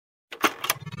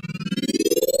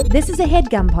This is a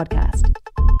HeadGum podcast.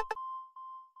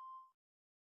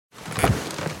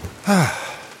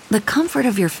 The comfort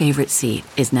of your favorite seat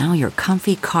is now your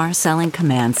comfy car selling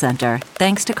command center,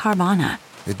 thanks to Carvana.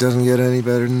 It doesn't get any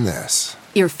better than this.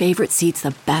 Your favorite seat's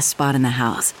the best spot in the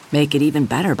house. Make it even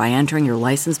better by entering your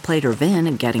license plate or VIN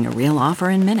and getting a real offer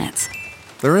in minutes.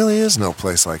 There really is no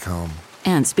place like home.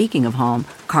 And speaking of home,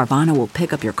 Carvana will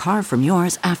pick up your car from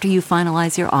yours after you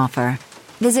finalize your offer.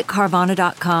 Visit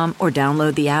Carvana.com or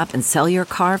download the app and sell your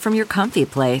car from your comfy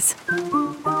place.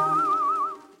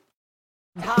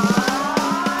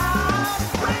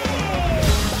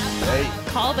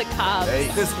 Call the cops. Hey,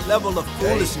 this level of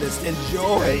foolishness and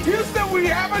joy. Houston, we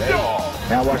have a dog.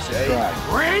 Now watch this drive.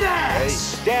 Great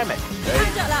ass. Damn it.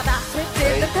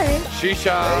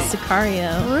 Shisha.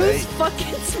 Sicario. Bruce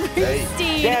fucking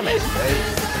Springsteen. Damn it.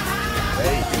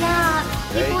 Yeah,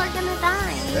 people are gonna die.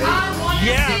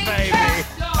 Yeah, baby.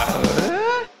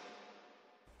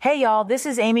 Hey y'all, this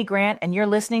is Amy Grant and you're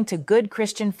listening to Good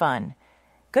Christian Fun.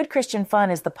 Good Christian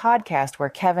Fun is the podcast where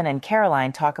Kevin and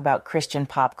Caroline talk about Christian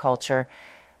pop culture,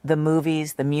 the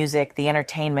movies, the music, the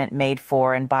entertainment made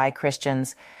for and by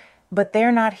Christians. But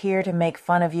they're not here to make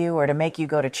fun of you or to make you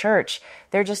go to church.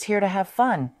 They're just here to have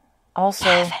fun. Also,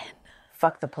 Kevin.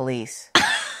 Fuck the police.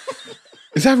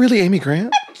 Is that really Amy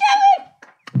Grant?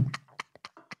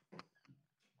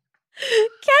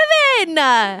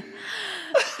 Kevin!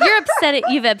 You're upset.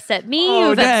 You've upset me.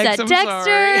 You've upset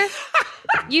Dexter.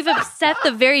 You've upset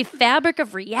the very fabric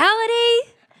of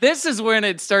reality. This is when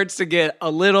it starts to get a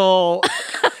little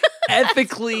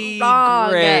ethically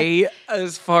gray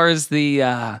as far as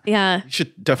the You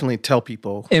should definitely tell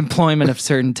people. employment of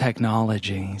certain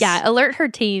technologies. Yeah, alert her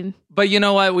team. But you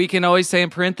know what? We can always say in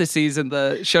parentheses in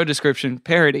the show description,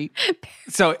 parody.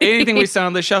 So anything we say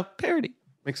on the show, parody.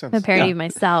 Makes sense. I'm a parody of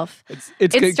myself. It's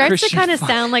It good starts Christian to kind of fun.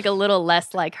 sound like a little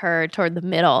less like her toward the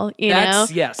middle, you know?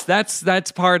 Yes,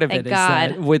 that's part of Thank it. Is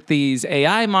that God. with these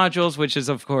AI modules, which is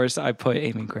of course I put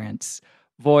Amy Grant's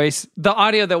voice, the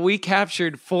audio that we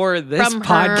captured for this From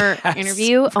her podcast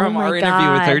interview? from Oh my our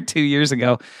interview with her God. 2 years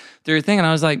ago, through a thing, and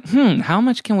I was like, how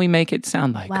much can we make it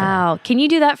sound like her? Wow. Can you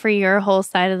do that for your whole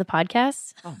side of the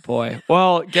podcast? Oh boy.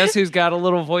 Well, guess who's got a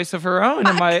little voice of her own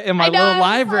in my I know, little I was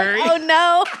library? like, oh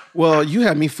no. Well, you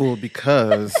had me fooled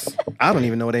because I don't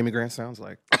even know what Amy Grant sounds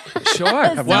like. Sure.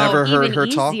 I've never heard her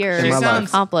talk easier in my to life.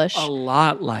 accomplish. A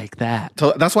lot like that.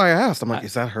 So that's why I asked. I'm like,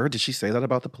 is that her? Did she say that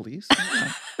about the police?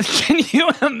 Can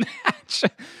you imagine?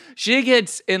 She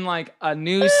gets in like a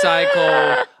news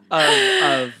cycle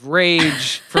of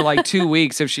rage for like 2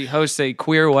 weeks if she hosts a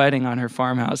queer wedding on her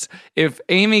farmhouse. If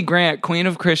Amy Grant, Queen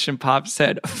of Christian Pop,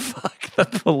 said, fuck the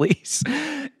police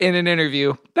in an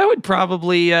interview, that would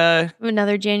probably...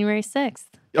 Another January 6th.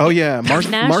 Oh, yeah.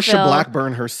 Marsha Nashville.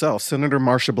 Blackburn herself, Senator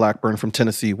Marsha Blackburn from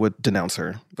Tennessee would denounce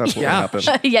her. That's what would happen.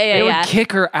 They would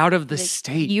kick her out of the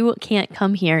state. You can't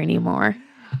come here anymore.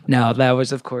 No, that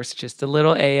was, of course, just a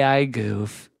little AI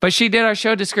goof. But she did our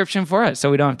show description for us,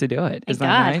 so we don't have to do it. Isn't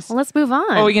that nice? Well, let's move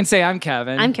on. Oh, we can say I'm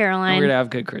Kevin. I'm Caroline. And we're going to have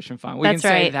good Christian fun. We That's can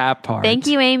say right. that part. Thank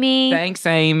you, Amy. Thanks,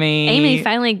 Amy. Amy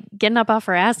finally getting up off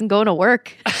her ass and going to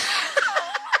work.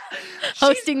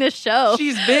 Hosting this show.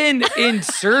 She's been in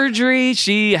surgery.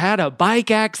 She had a bike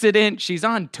accident. She's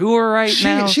on tour right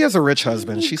now. She has a rich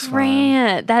husband. She's fine.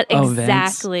 Grant, that Oh, Vince.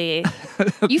 exactly.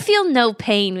 You feel no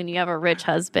pain when you have a rich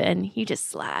husband. You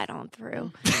just slide on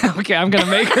through. Okay, I'm going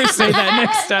to make her say that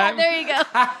next time. There you go.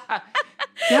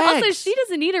 Also, she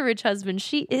doesn't need a rich husband.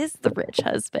 She is the rich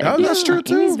husband. Oh, that's true,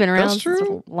 too. Amy's been around That's since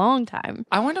true. a long time.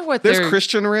 I wonder what There's they're...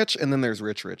 Christian rich, and then there's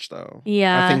rich, though.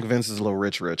 Yeah. I think Vince is a little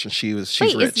rich, and she's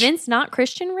Wait, rich. is Vince not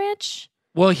Christian rich?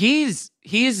 Well, he's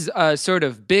sort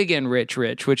of big and rich,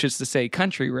 which is to say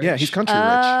country rich. Yeah, he's country rich.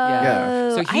 Yeah.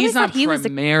 So I he's always not thought he was a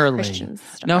primarily. Christian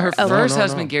star. No, her Oh. first No.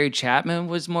 husband, Gary Chapman,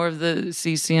 was more of the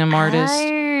CCM artist.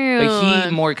 But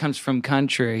he more comes from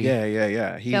country.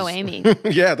 Yeah. Go Amy.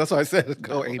 Yeah, that's what I said.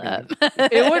 Go Amy.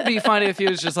 It would be funny if he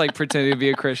was just like pretending to be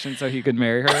a Christian so he could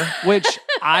marry her, which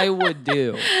I would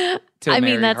do. I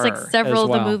mean, that's like her several as of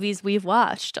well. the movies we've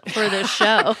watched for this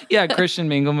show. Yeah, Christian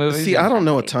Mingle movies. See, I don't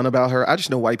know a ton about her. I just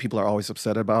know white people are always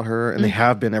upset about her, and they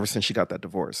have been ever since she got that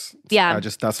divorce. Yeah.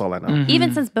 That's all I know. Mm-hmm.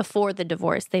 Even since before the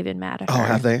divorce, they've been mad at her. Oh,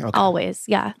 have they? Okay. Always,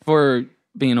 yeah. For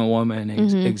being a woman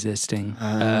Mm-hmm. existing.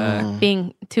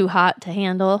 Being too hot to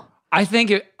handle. I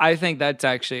think that's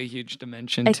actually a huge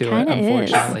dimension It to it, kind of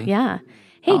unfortunately. is. Yeah.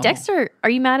 Hey, Dexter, are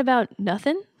you mad about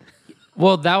nothing?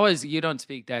 Well, that was You Don't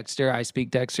Speak Dexter, I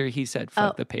Speak Dexter. He said,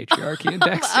 fuck the patriarchy in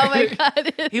Dexter. Oh my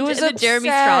God. He was a Jeremy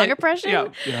upset. Strong impression?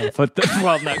 Yeah.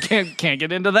 No, can't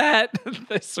get into that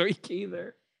this week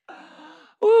either.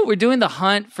 Ooh, we're doing the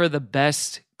hunt for the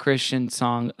best Christian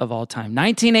song of all time.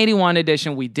 1981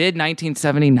 edition. We did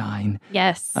 1979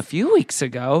 Yes. a few weeks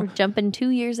ago. We're jumping 2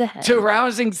 years ahead. To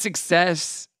rousing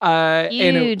success.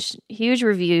 Huge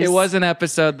reviews. It was an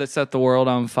episode that set the world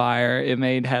on fire. It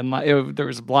made headline. There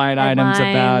was blind items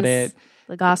about it.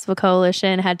 The Gospel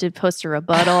Coalition had to post a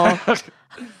rebuttal.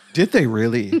 Did they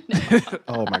really?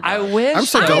 Oh my god! I wish. I'm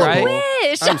so though, gullible. right?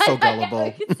 Wish. I'm so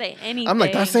gullible. You could say anything. I'm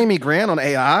like, that's Amy Grant on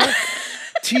AI.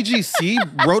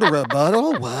 TGC wrote a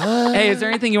rebuttal. What? Hey, is there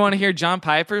anything you want to hear John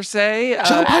Piper say?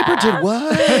 John Piper did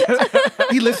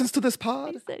what? He listens to this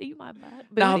pod. He said, "Eat my butt."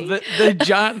 Now booty." the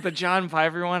John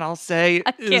Piper one, I'll say,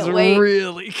 I is can't wait.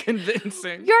 really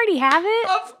convincing. You already have it?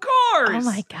 Of course. Oh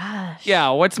my gosh. Yeah,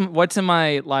 what's in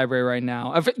my library right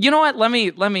now? You know what? Let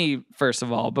me first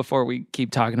of all, before we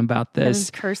keep talking about Kevin's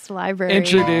this, cursed library.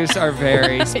 introduce our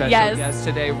very special Yes. guest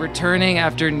today, returning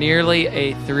after nearly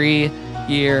a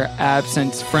 3-year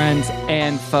absence. Friends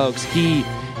and folks, he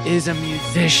is a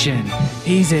musician.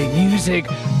 He's a music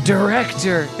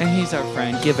director, and he's our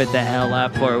friend. Give it the hell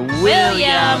up for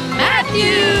William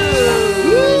Matthews.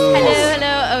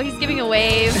 Hello. Oh, he's giving a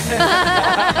wave.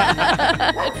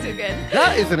 That's so good.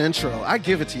 That is an intro. I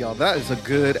give it to y'all. That is a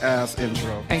good ass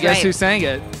intro. And guess Right. who sang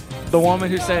it? The woman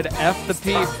who said F the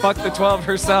P, fuck the 12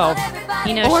 herself.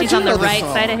 You know, Oh, I she's do on the know this right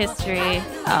song. side of history.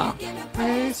 Oh.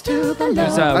 Praise to the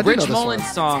There's Lord. I a do Rich know this Mullins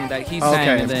one. song that he Okay.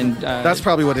 sang, and then That's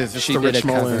probably what it is. It's she the did Rich a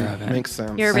cover Mullins. of it. Makes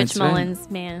sense. You're a Rich That's right. Mullins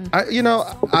man.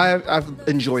 I've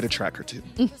enjoyed a track or two.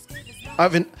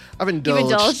 I've indulged. You've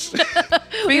indulged.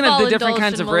 Speaking of the different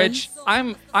kinds of rich,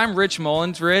 I'm Rich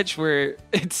Mullins rich, where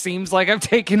it seems like I've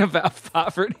taken a vow of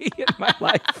poverty in my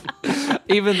life,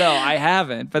 even though I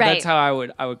haven't. But Right. that's how I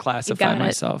would classify got it.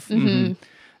 myself. Mm-hmm.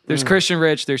 There's Christian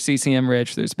rich, there's CCM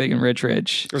rich, there's Big and Rich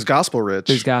rich, There's gospel rich.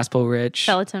 there's Gospel rich.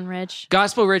 Peloton Rich.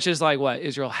 Gospel rich is like what?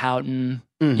 Israel Houghton,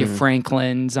 your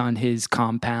Franklin's on his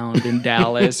compound in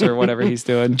Dallas or whatever he's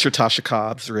doing. Chatasha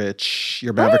Cobb's rich.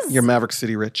 Your is- Maverick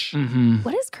City rich.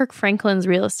 What is Kirk Franklin's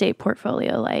real estate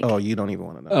portfolio like? Oh, you don't even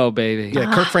want to know. Oh, baby.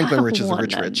 Yeah, Kirk Franklin rich is a wanna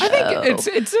rich rich. I think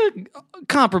it's a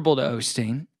comparable to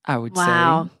Osteen, I would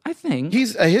Wow. say. I think.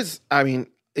 He's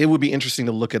it would be interesting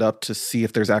to look it up to see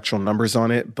if there's actual numbers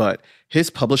on it, but his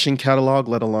publishing catalog,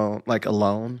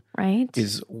 alone, Right?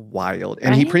 is wild.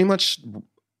 And he Right? pretty much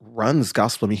runs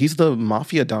gospel. I mean, he's the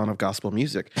mafia don of gospel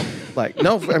music.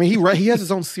 He has his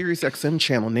own Sirius XM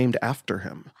channel named after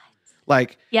him.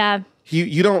 Like, Yeah.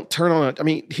 you don't turn on it. I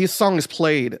mean, his song is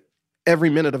played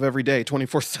every minute of every day,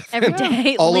 24/7. Every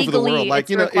day, all over the legally, world. Like, it's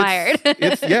you know, required.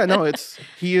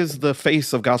 he is the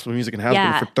face of gospel music and has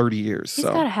Yeah. been for 30 years. He's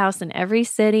So got a house in every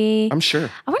city. I'm sure.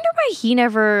 I wonder why he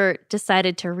never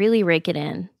decided to really rake it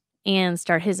in and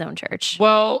start his own church.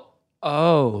 Well,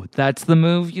 that's the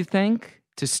move, you think?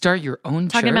 To start your own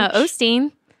Talking church? about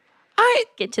Osteen,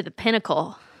 get to the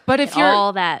pinnacle. But if and you're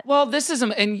all that. well, this is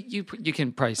and you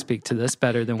can probably speak to this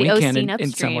better than The we can Osteen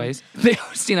in some upstream. ways. The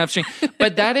Osteen upstream,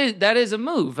 but that is a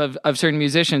move of certain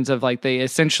musicians of like they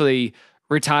essentially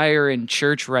retire in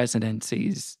church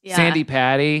residencies. Yeah. Sandy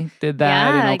Patty did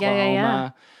that Yeah, in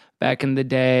Oklahoma back in the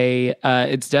day.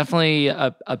 It's definitely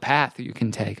a path you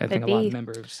can take. I think a lot of be.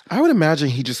 members. I would imagine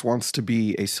he just wants to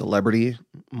be a celebrity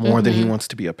more than he wants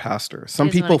to be a pastor. Some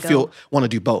doesn't people wanna want to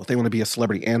do both. They want to be a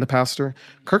celebrity and a pastor.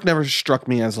 Kirk never struck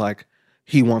me as like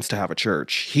he wants to have a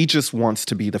church. He just wants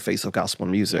to be the face of gospel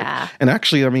music. Yeah. And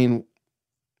actually, I mean,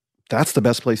 that's the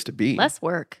best place to be. Less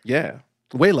work. Yeah.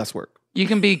 Way less work. You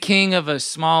can be king of a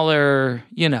smaller,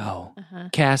 Uh-huh.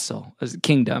 castle, a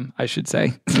kingdom, I should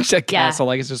say. A castle,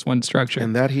 like it's just one structure.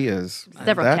 And that he is.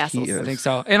 Several That castles. He is. I think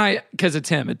so. And because it's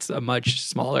him, it's a much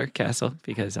smaller castle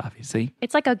because obviously.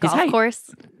 It's like a golf height. course.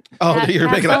 Oh, That you're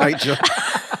making a castle. height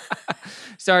joke.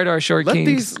 Sorry to our short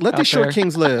kings. Let out these short there.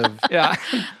 kings live. Yeah.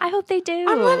 I hope they do.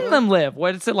 I'm letting them live.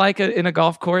 What is it like in a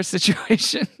golf course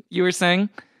situation? You were saying?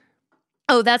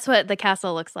 Oh, that's what the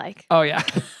castle looks like. Oh, yeah.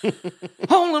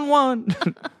 Hole in one.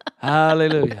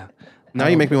 Hallelujah. Now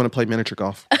you make me want to play miniature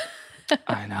golf.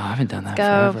 I know. I haven't done that Go.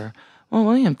 forever. Well,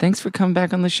 William, thanks for coming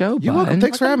back on the show, You're bud. welcome.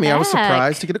 Thanks for having me. I was back.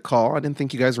 surprised to get a call. I didn't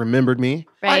think you guys remembered me.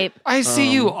 Right. I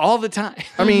see you all the time.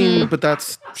 I mean, but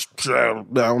that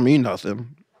don't mean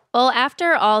nothing. Well,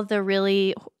 after all the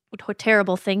really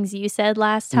terrible things you said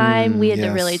last time, we had to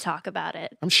yes. really talk about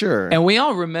it. I'm sure. And we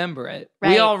all remember it. We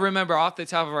Right. all remember off the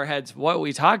top of our heads what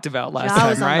we talked about last Jaw time,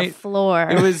 was on the right? floor.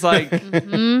 It was like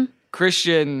Mhm.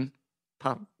 Christian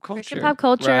pop culture. Christian pop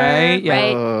culture, Right?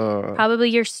 Yeah. right? Probably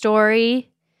your story.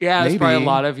 Yeah, it's probably a Maybe.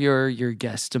 lot of your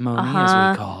guestimony, as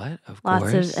Uh-huh. we call it, of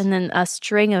Lots course. of, and then a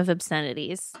string of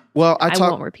obscenities. Well, I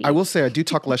won't repeat. I will say I do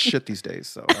talk less shit these days,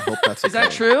 so I hope that's Is that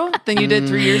okay. true? Than you did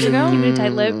 3 years ago? Keeping a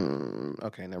tight lip.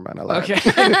 Okay, never mind. I lied.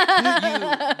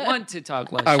 Okay. You want to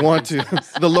talk less I shit. want to.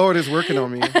 The Lord is working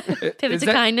on me. Pivot Is to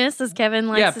that- kindness, as Kevin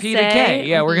likes Yeah, to P say. to K.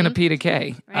 Yeah, we're Mhm. going to P to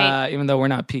K, Right. even though we're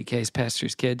not PK's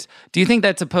pastors' kids. Do you think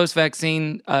that's a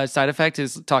post-vaccine side effect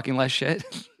is talking less shit?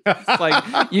 It's like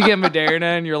you get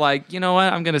Moderna and you're like, you know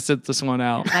what? I'm going to sit this one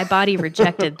out. My body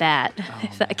rejected that.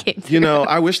 If that came through. You know,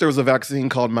 I wish there was a vaccine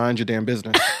called Mind Your Damn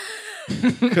Business.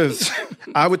 Because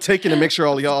I would take it and make sure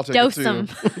all of y'all take Dose it too. 'em.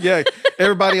 Yeah,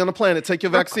 everybody on the planet, take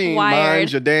your vaccine. Required.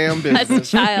 Mind your damn As a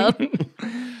business. child. That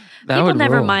People would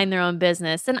never roll. mind their own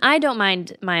business, and I don't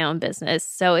mind my own business.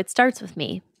 So it starts with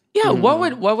me. Yeah, what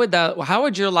would that? How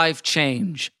would your life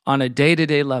change on a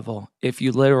day-to-day level if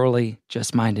you literally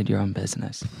just minded your own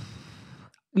business?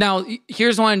 Now,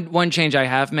 here's one change I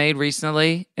have made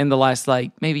recently in the last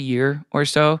maybe year or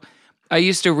so. I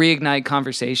used to reignite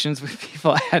conversations with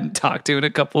people I hadn't talked to in a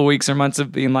couple of weeks or months of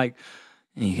being like,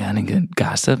 "You got any good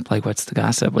gossip? Like, what's the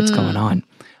gossip? What's going on?"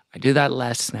 I do that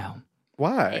less now.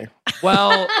 Why?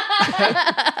 Well,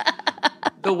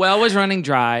 the well was running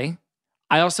dry.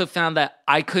 I also found that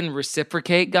I couldn't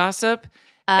reciprocate gossip.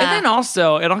 And then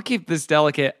also, and I'll keep this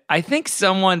delicate, I think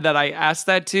someone that I asked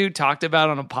that to talked about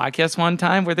on a podcast one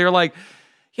time where they were like,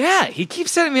 yeah, he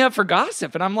keeps setting me up for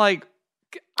gossip. And I'm like,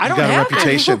 I don't You got a have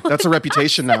reputation. That's a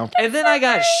reputation now. And then I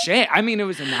got shamed. I mean, it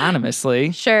was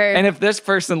anonymously. Sure. And if this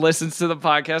person listens to the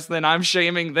podcast, then I'm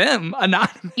shaming them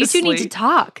anonymously. You two need to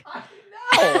talk.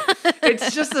 No,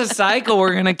 it's just a cycle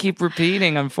we're going to keep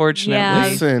repeating, unfortunately. Yeah.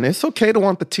 Listen, it's okay to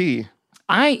want the tea.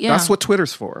 That's what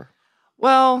Twitter's for.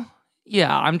 Well,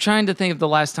 yeah, I'm trying to think of the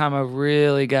last time I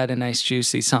really got a nice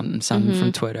juicy something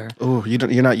from Twitter. Oh,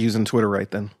 you're not using Twitter right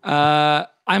then.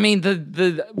 I mean,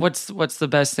 the what's the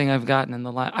best thing I've gotten in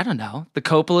the last? I don't know. The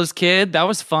Coppola's kid, that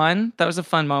was fun. That was a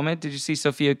fun moment. Did you see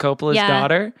Sofia Coppola's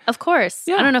daughter? Of course.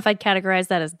 Yeah. I don't know if I'd categorize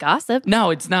that as gossip.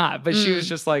 No, it's not. But she was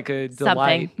just like a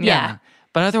delight. Something. Yeah.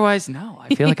 But otherwise, no.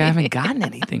 I feel like I haven't gotten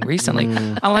anything recently,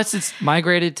 unless it's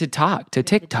migrated to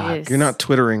TikTok. You're not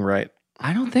Twittering right.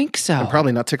 I don't think so. I'm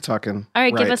probably not TikToking. All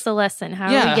right, right. give us a lesson.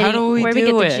 How Yeah, are we getting, how do we where we do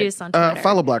get the it? juice on Twitter?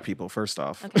 Follow Black people first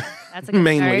off. Okay, that's a good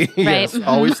Mainly, start. Right. yes.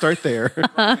 Always start there.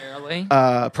 Primarily.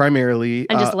 Primarily,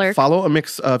 And just lurk. follow a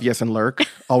mix of and lurk.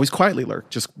 Always quietly lurk.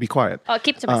 Just be quiet. I'll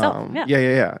keep it to myself. Yeah.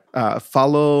 Yeah.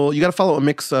 You got to follow a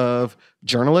mix of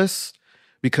journalists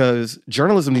because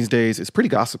journalism these days is pretty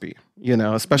gossipy,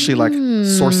 especially like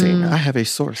sourcing. I have a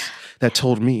source that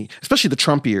told me, especially the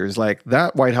Trump years, like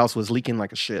that White House was leaking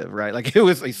like a shiv, right? Like it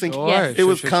was, Yes. it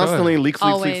was constantly leaks.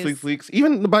 Always.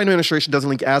 Even the Biden administration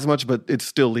doesn't leak as much, but it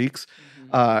still leaks.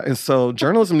 And so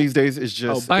journalism these days is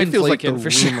just, it Biden's feels like the leaking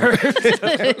for rumor.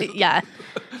 sure. Yeah.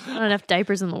 Not enough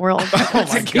diapers in the world.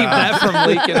 to keep that from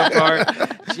leaking apart.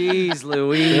 Jeez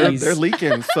Louise. They're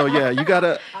leaking. So yeah, you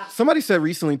gotta. Somebody said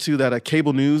recently too that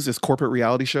cable news is corporate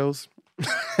reality shows,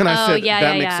 and I said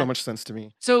that makes so much sense to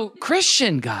me. So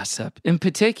Christian gossip in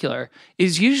particular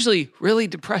is usually really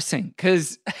depressing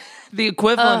because the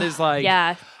equivalent is like,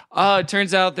 oh, it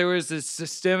turns out there was this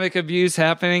systemic abuse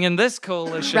happening in this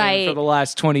coalition for the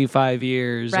last 25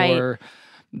 years, or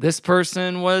this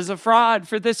person was a fraud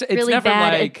for this. It's really never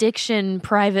bad like addiction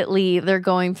privately they're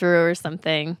going through or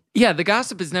something. Yeah, the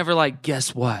gossip is never like,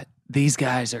 guess what? These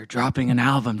guys are dropping an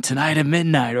album tonight at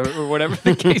midnight, or whatever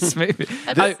the case may be.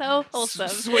 That's so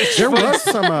wholesome. There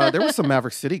was some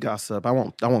Maverick City gossip. I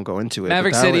won't go into it.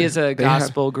 Maverick City is a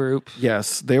gospel group.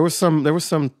 Yes, there was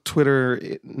some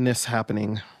Twitter-ness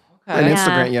happening. And Yeah.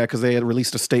 Instagram, because they had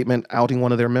released a statement outing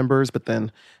one of their members, but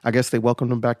then I guess they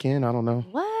welcomed them back in. I don't know.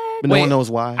 What? But no one knows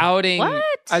why. Outing, What?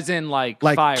 as in like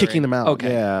firing. kicking them out.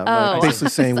 Okay. Yeah. Oh. Like basically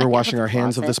saying It's we're like washing our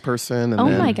hands of this person. And Oh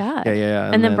then, my God.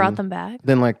 Yeah. And then brought them back.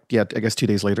 Then I guess 2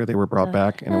 days later they were brought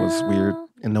back, and it was weird,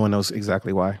 and no one knows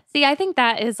exactly why. See, I think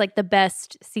that is like the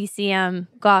best CCM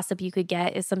gossip you could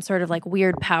get is some sort of like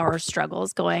weird power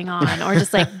struggles going on or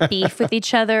just like beef with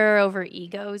each other over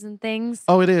egos and things.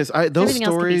 Oh, it is. Those Everything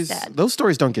else could be stories. sad. Those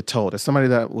stories don't get told. As somebody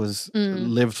that was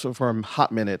lived for a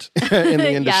hot minute in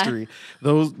the industry,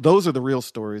 those are the real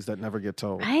stories that never get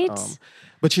told. Right.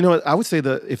 But you know what? I would say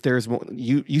that if there's more,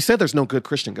 you said there's no good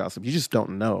Christian gossip. You just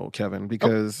don't know, Kevin,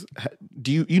 because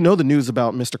do you know the news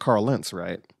about Mr. Carl Lentz,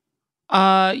 right?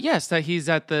 Yes, that he's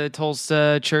at the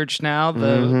Tulsa church now,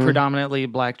 the predominantly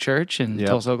black church in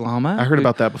Tulsa, Oklahoma. I heard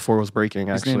about that before it was breaking.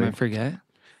 His Actually, name I forget.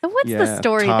 So what's the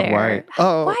story Todd there? White.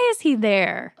 Oh. Why is he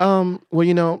there?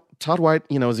 Well, Todd White,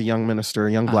 is a young minister,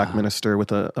 a young black minister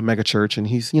with a mega church, and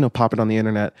he's, popping on the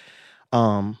internet.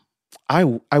 I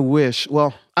wish.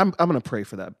 Well, I'm gonna pray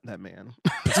for that man.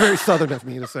 It's very southern of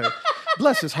me to say.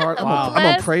 Bless his heart. I'm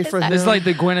gonna pray for him. It's like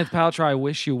the Gwyneth Paltrow, I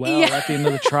wish you well at the end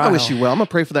of the trial. I wish you well. I'm gonna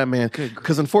pray for that man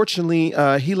because unfortunately,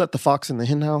 he let the fox in the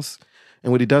hen house,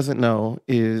 And what he doesn't know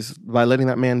is by letting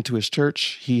that man into his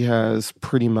church, he has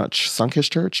pretty much sunk his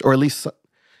church, or at least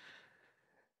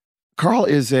Carl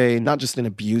is not just an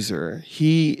abuser.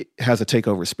 He has a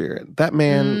takeover spirit. That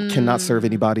man cannot serve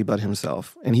anybody but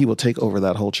himself, and he will take over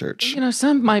that whole church.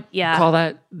 Some might call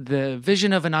that the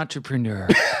vision of an entrepreneur.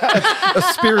 A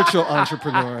spiritual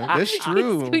entrepreneur. It's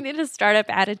true. We need a startup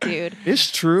attitude.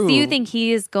 It's true. Do you think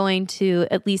he is going to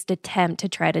at least attempt to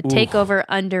try to take over,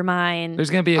 undermine? There's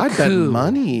going to be a I'd bet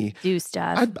money. Do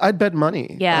stuff. I'd bet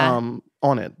money. Yeah.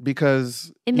 On it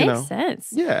because it makes sense.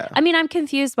 Yeah. I mean, I'm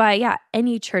confused by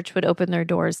any church would open their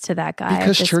doors to that guy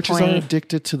because at this churches point. are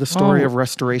addicted to the story of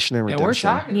restoration and redemption. We're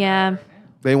talking. Yeah.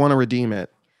 They want to redeem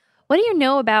it. What do you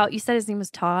know about? You said his name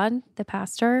was Todd, the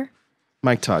pastor.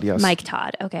 Mike Todd, yes. Mike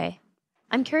Todd. Okay.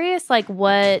 I'm curious,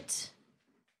 what.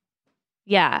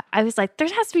 Yeah, I was like, there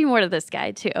has to be more to this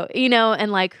guy too,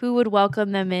 and who would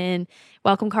welcome them in,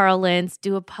 welcome Carl Lentz,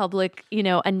 do a public,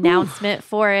 announcement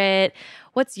for it.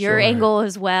 What's your angle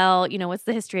as well? What's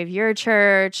the history of your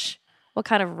church? What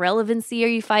kind of relevancy are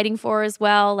you fighting for as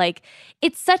well?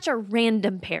 It's such a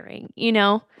random pairing,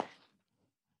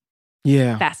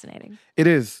 Yeah. Fascinating. It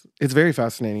is. It's very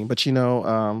fascinating. But,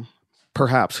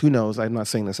 perhaps, who knows? I'm not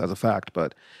saying this as a fact,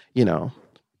 but,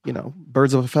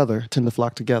 birds of a feather tend to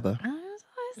flock together.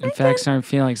 And facts aren't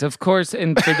feelings. Of course,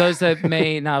 and for those that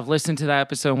may not have listened to that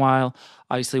episode in a while,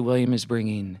 obviously William is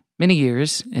bringing many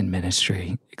years in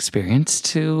ministry experience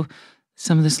to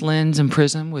some of this lens and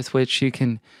prism with which you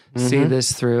can see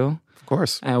this through. Of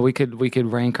course. We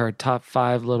could rank our top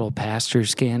 5 little pastor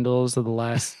scandals of the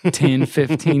last 10,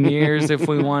 15 years if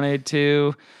we wanted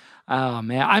to. Oh,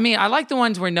 man. I mean, I like the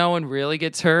ones where no one really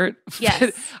gets hurt.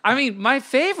 Yes. I mean, my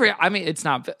favorite, it's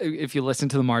not, if you listen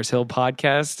to the Mars Hill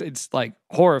podcast, it's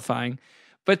horrifying.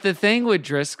 But the thing with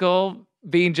Driscoll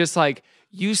being just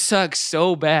you suck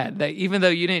so bad that even though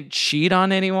you didn't cheat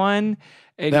on anyone,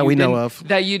 and that we know of,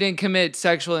 that you didn't commit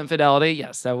sexual infidelity,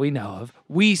 yes, that we know of,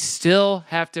 we still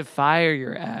have to fire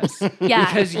your ass. Yeah.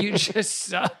 Because you just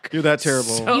suck. You're that terrible.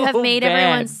 So You have made bad.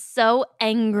 everyone so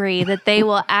angry that they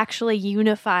will actually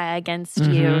unify against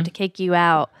you to kick you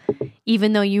out,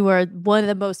 even though you are one of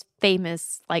the most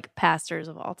famous pastors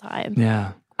of all time.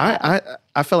 Yeah.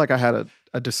 I felt like I had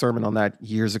a discernment on that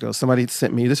years ago. Somebody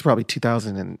sent me, this is probably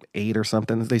 2008 or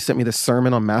something. They sent me this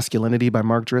sermon on masculinity by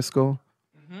Mark Driscoll.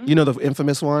 You know, the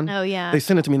infamous one? Oh, yeah. They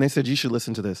sent it to me and they said, you should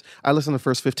listen to this. I listened to the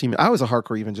first 15 minutes. I was a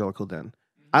hardcore evangelical then.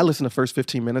 I listened to the first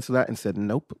 15 minutes of that and said,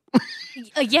 nope.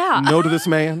 Yeah. No to this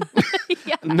man.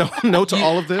 Yeah. No to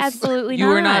all of this. Absolutely You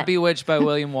not. were not bewitched by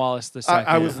William Wallace II.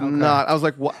 I was not. I was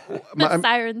like, what? The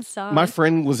siren song. My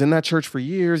friend was in that church for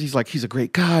years. He's like, he's a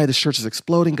great guy. This church is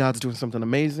exploding. God's doing something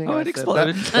amazing. Oh, I it said,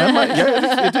 exploded.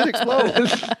 it did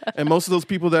explode. And most of those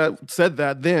people that said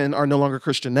that then are no longer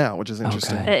Christian now, which is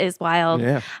interesting. It is wild.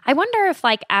 Yeah. I wonder if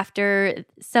after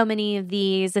so many of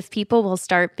these, if people will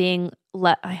start being,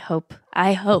 I hope,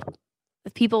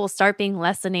 if people will start being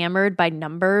less enamored by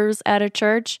numbers at a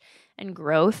church and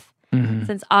growth,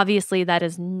 since obviously that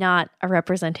is not a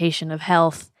representation of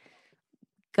health,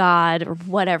 God, or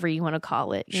whatever you want to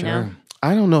call it, you know?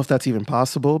 I don't know if that's even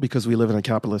possible because we live in a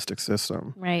capitalistic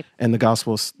system. Right. And the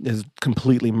gospel is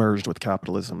completely merged with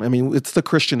capitalism. I mean, it's the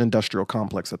Christian industrial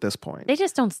complex at this point. They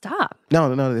just don't stop.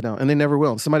 No, they don't. And they never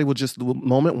will. Somebody will just, the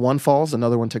moment one falls,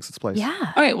 another one takes its place.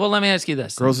 Yeah. All right, well, let me ask you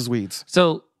this. Grows as weeds.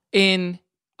 So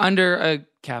under a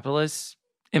capitalist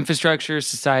infrastructure,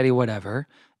 society, whatever,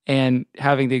 and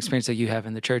having the experience that you have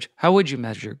in the church, how would you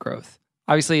measure growth?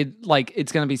 Obviously,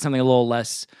 it's going to be something a little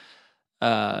less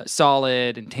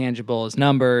solid and tangible as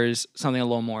numbers, something a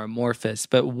little more amorphous.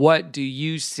 But what do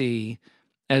you see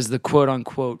as the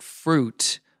quote-unquote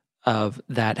fruit of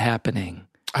that happening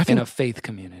in a faith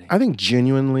community? I think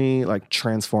genuinely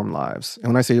transform lives. And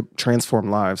when I say transform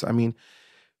lives, I mean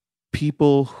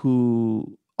people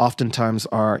who oftentimes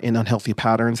are in unhealthy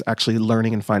patterns, actually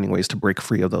learning and finding ways to break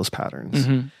free of those patterns.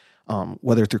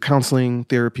 Whether through counseling,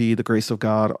 therapy, the grace of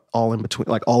God, all in between,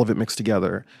 all of it mixed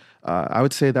together. I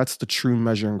would say that's the true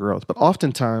measure in growth. But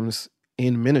oftentimes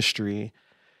in ministry,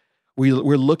 we're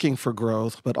looking for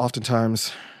growth, but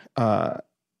oftentimes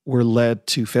we're led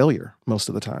to failure most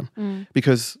of the time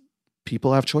because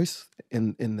people have choice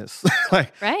in this.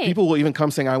 Right. People will even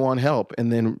come saying, I want help,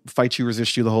 and then fight you,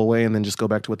 resist you the whole way, and then just go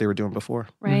back to what they were doing before.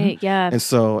 Right, yeah. And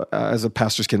so as a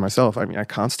pastor's kid myself, I mean, I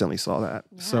constantly saw that.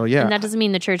 So yeah. And that doesn't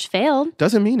mean the church failed.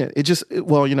 Doesn't mean it. It just,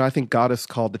 I think God has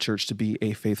called the church to be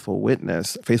a faithful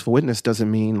witness. Faithful witness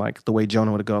doesn't mean the way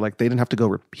Jonah would go, they didn't have to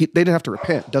go, they didn't have to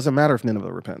repent. Doesn't matter if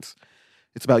Nineveh repents.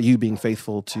 It's about you being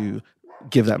faithful to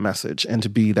give that message and to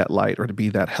be that light or to be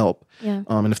that help. Yeah.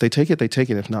 And if they take it, they take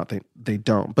it. If not, they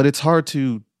don't. But it's hard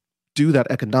to do that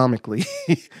economically.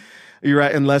 You're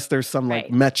right, unless there's some like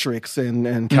Right. metrics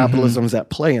and capitalism's at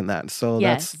play in that. So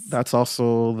Yes. that's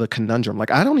also the conundrum.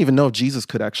 Like I don't even know if Jesus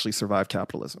could actually survive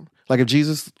capitalism. Like if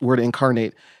Jesus were to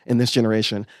incarnate in this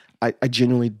generation, I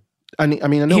genuinely, I mean, I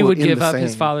know He would in give the up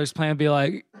his saying- father's plan and be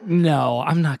like, no,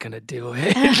 I'm not going to do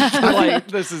it. Like,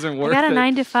 this isn't I worth got a it.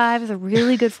 9-to-5 with a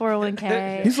really good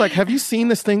 401k. He's like, have you seen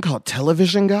this thing called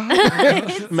television, guy?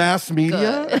 Mass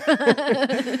media?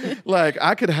 Like,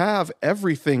 I could have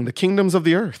everything, the kingdoms of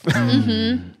the earth.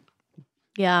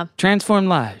 Yeah. Transform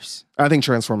lives. I think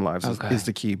transform lives Okay. is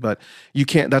the key, but you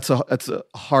can't, that's a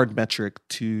hard metric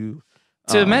to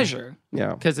To measure.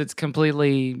 Yeah. Because it's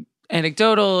completely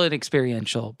anecdotal and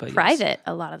experiential. But yes. Private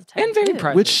a lot of the time. And very too.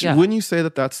 private. Which, yeah. wouldn't you say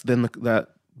that that's then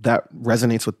that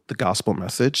resonates with the gospel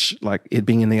message, like it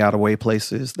being in the out of way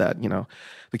places, that, you know,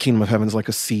 the kingdom of heaven is like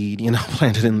a seed, you know,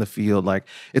 planted in the field. Like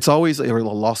it's always a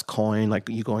lost coin, like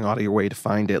you going out of your way to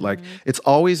find it. Like it's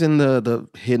always in the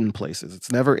hidden places.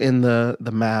 It's never in the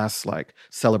mass, like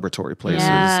celebratory places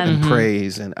Yeah. and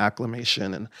praise and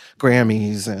acclamation and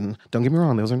Grammys. And don't get me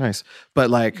wrong, those are nice. But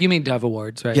like, You mean Dove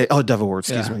Awards, right? yeah, Dove Awards,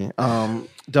 excuse Yeah. me.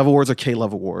 Dove Awards or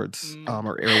K-Love Awards,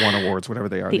 or Air One Awards, whatever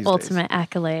they are. The these ultimate days.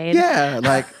 accolade. Yeah,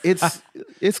 like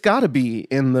it's got to be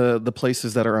in the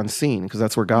places that are unseen, because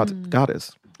that's where God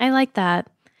is. I like that.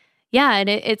 Yeah, and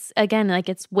it's again like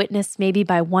it's witnessed maybe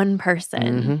by one person,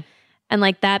 Mm-hmm. and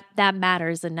like that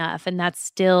matters enough, and that's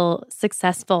still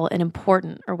successful and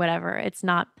important or whatever. It's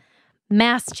not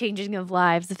mass changing of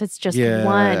lives. If it's just Yeah.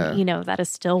 one, you know, that is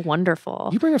still wonderful.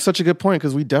 You bring up such a good point,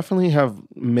 because we definitely have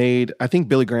made, I think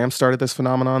Billy Graham started this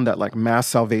phenomenon that like mass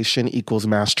salvation equals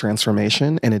mass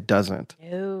transformation, and it doesn't.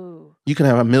 No. You can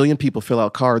have 1 million people fill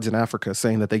out cards in Africa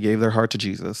saying that they gave their heart to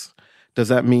Jesus. Does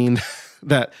that mean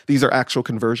that these are actual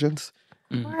conversions?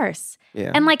 Of course.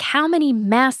 Yeah. And like how many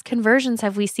mass conversions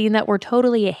have we seen that were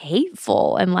totally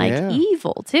hateful and like Yeah.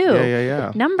 evil too?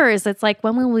 Yeah. Numbers, it's like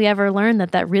when will we ever learn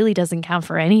that really doesn't count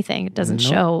for anything? It doesn't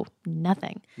Nope. show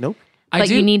nothing. Nope. But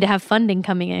you need to have funding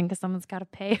coming in because someone's got to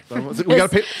pay. For We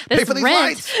got to pay this for these rent.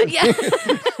 lights. Yeah.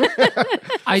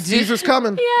 I do. Caesar's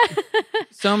coming.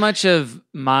 So much of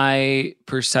my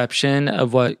perception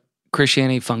of what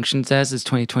Christianity functions as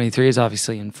 2023 is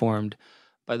obviously informed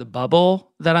by the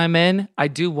bubble that I'm in. I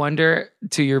do wonder,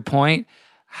 to your point,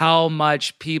 how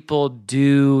much people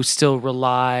do still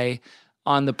rely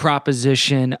on the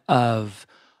proposition of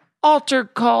altar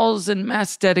calls and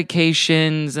mass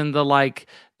dedications and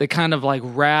the kind of like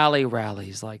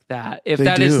rallies like that. If They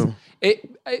that is do.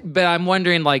 but I'm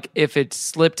wondering like if it's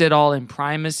slipped at all in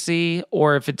primacy,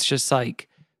 or if it's just like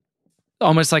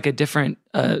almost like a different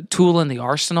tool in the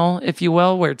arsenal, if you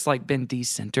will, where it's like been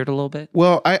decentered a little bit.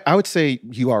 Well, I would say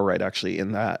you are right, actually,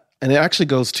 in that. And it actually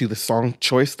goes to the song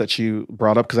choice that you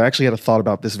brought up, because I actually had a thought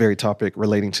about this very topic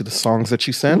relating to the songs that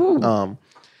you sent.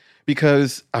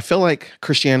 Because I feel like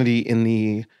Christianity in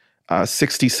the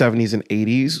 60s, 70s, and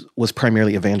 80s was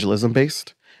primarily evangelism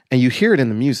based. And you hear it in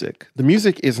the music. The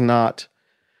music is not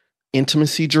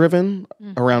intimacy driven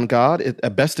around God.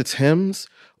 At best, it's hymns,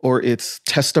 or it's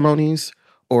testimonies,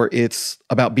 or it's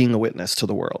about being a witness to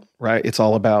the world, right? It's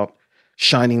all about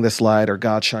shining this light, or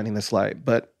God shining this light.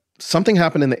 But something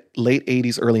happened in the late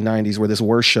 80s, early 90s where this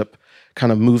worship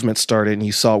kind of movement started, and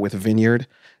you saw it with Vineyard.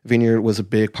 Vineyard was a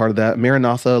big part of that.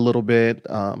 Maranatha a little bit.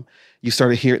 You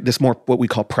started hear this more what we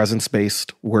call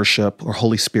presence-based worship, or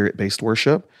Holy Spirit-based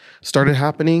worship started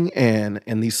happening, and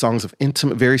these songs of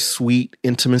intimate, very sweet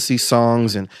intimacy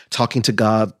songs, and talking to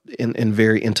God in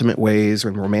very intimate ways, or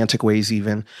in romantic ways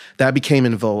even, that became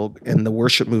in vogue. And the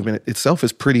worship movement itself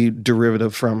is pretty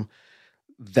derivative from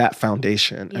that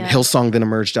foundation. Yeah. And Hillsong then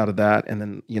emerged out of that, and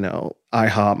then, you know,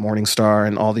 IHOP, Morning Star,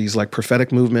 and all these like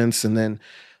prophetic movements, and then,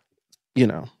 you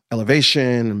know,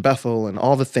 Elevation and Bethel and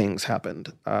all the things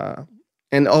happened.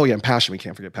 And and Passion, we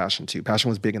can't forget Passion too. Passion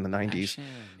was big in the 90s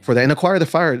for that. And Acquire the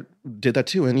Fire did that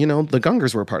too. And, you know, the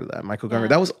Gungers were a part of that. Michael Gungor. Yeah.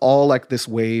 That was all like this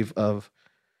wave of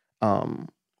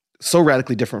so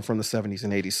radically different from the 70s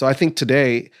and 80s. So I think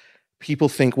today people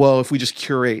think, well, if we just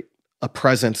curate a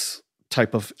presence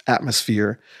type of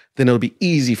atmosphere, then it'll be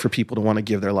easy for people to want to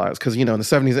give their lives. Because, you know, in the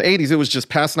 70s and 80s, it was just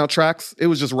passing out tracts. It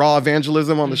was just raw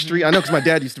evangelism on the street. I know, because my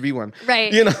dad used to be one.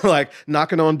 Right. You know, like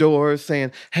knocking on doors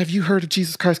saying, have you heard of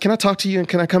Jesus Christ? Can I talk to you? And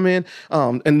can I come in?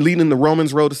 And leading the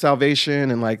Romans road to salvation.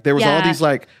 And like, there was all Yeah. these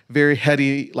like very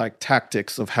heady like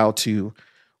tactics of how to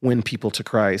win people to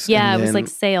Christ. Yeah, And it was then- like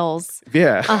sales.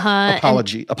 yeah. Uh-huh.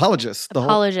 Apologists. The whole,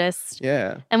 Apologists.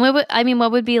 yeah. And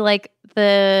what would be like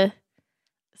the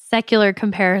secular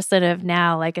comparison of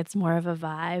now, like it's more of a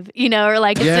vibe, or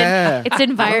like it's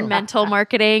environmental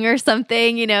marketing or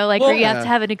something, like where you have to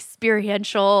have an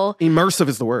experiential. Immersive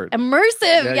is the word.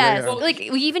 Immersive, yes. Like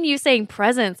even you saying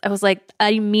presence, I was like, I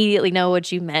immediately know what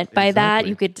you meant by that.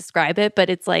 You could describe it, but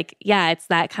it's like, it's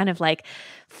that kind of like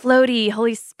floaty,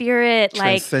 Holy Spirit,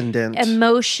 transcendent, like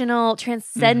emotional,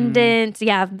 transcendent,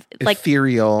 like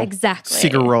ethereal. Exactly.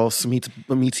 Sigur Rós meets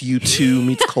U2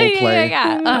 meets Coldplay.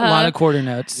 A lot of quarter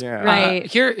notes. Yeah. Right.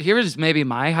 Here's maybe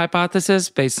my hypothesis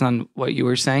based on what you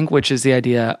were saying, which is the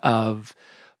idea of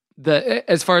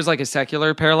as far as like a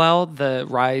secular parallel, the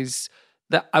rise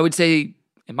that I would say,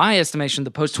 in my estimation,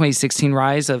 the post-2016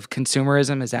 rise of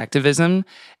consumerism as activism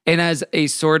and as a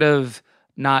sort of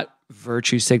not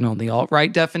virtue signal in the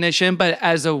alt-right definition, but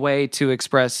as a way to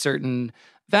express certain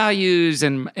values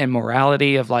and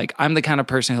morality of like, I'm the kind of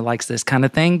person who likes this kind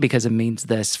of thing because it means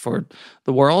this for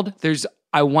the world.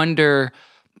 I wonder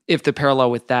if the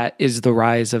parallel with that is the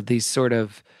rise of these sort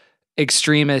of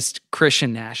extremist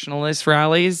Christian nationalist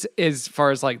rallies as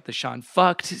far as like the Sean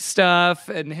Fucked stuff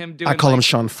and him doing I call him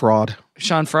Sean Fraud.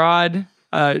 Sean Fraud.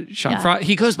 Fraud.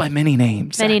 He goes by many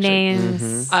names. Many actually.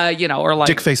 names. Or like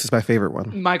Dickface is my favorite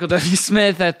one. Michael W.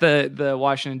 Smith at the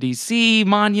Washington, D.C.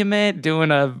 monument doing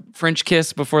a French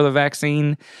kiss before the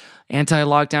vaccine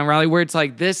anti-lockdown rally where it's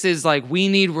like, this is like, we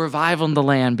need revival in the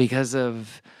land because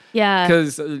of... Yeah.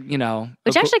 Because,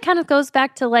 Which actually kind of goes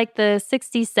back to like the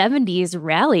 60s, 70s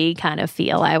rally kind of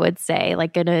feel, I would say.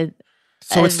 Like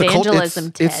So it's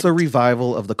evangelism it's a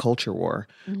revival of the culture war.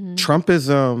 Mm-hmm.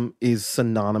 Trumpism is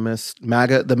synonymous.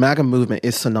 The MAGA movement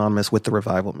is synonymous with the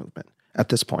revival movement at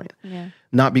this point. Yeah.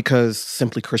 Not because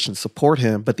simply Christians support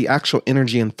him, but the actual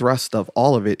energy and thrust of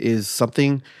all of it is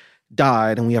something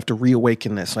died and we have to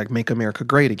reawaken this, like make America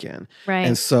great again. Right.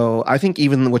 And so I think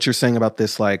even what you're saying about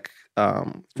this, like,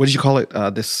 what did you call it?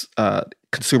 This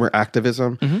consumer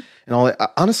activism and all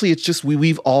that. Honestly, it's just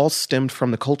we've all stemmed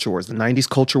from the culture wars, the 90s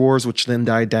culture wars, which then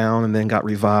died down and then got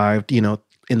revived,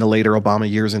 in the later Obama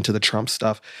years into the Trump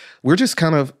stuff. We're just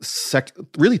kind of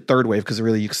really third wave, because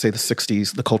really you could say the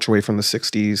 60s, the culture wave from the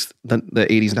 60s, the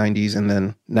 80s, 90s, and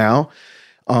then now.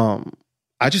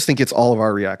 I just think it's all of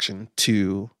our reaction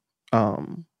to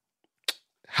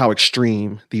how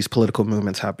extreme these political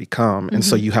movements have become. And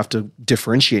so you have to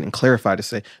differentiate and clarify to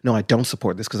say, no, I don't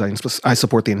support this because I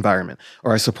support the environment,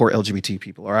 or I support LGBT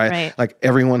people, or like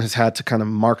everyone has had to kind of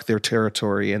mark their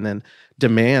territory and then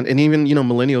demand. And even,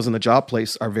 millennials in the job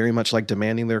place are very much like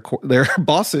demanding their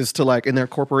bosses to like, in their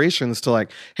corporations to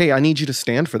like, hey, I need you to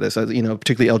stand for this.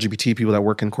 Particularly LGBT people that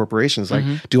work in corporations, like,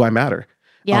 do I matter?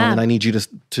 Yeah. And I need you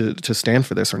to stand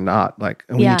for this or not. Like,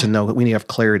 and we need to know that we need to have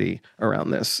clarity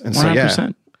around this. And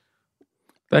 100%.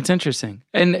 That's interesting.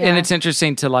 And it's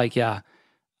interesting to like,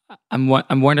 I'm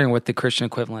wondering what the Christian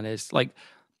equivalent is. Like,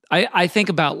 I think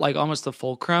about like almost the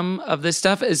fulcrum of this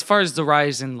stuff as far as the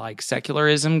rise in like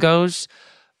secularism goes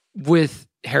with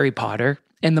Harry Potter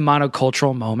and the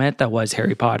monocultural moment that was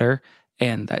Harry Potter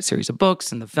and that series of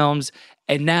books and the films.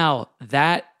 And now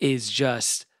that is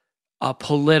just a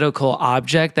political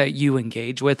object that you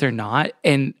engage with or not,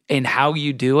 and how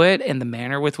you do it and the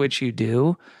manner with which you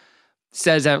do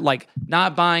says that like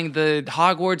not buying the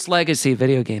Hogwarts Legacy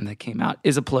video game that came out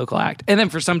is a political act. And then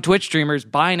for some Twitch streamers,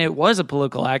 buying it was a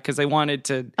political act because they wanted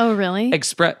to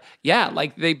express. Yeah,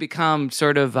 like they become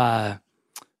sort of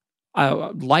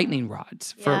lightning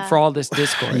rods for all this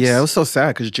discourse. Yeah, it was so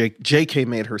sad because JK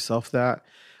made herself that.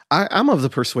 I'm of the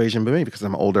persuasion, but maybe because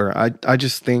I'm older, I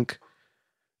just think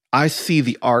I see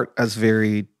the art as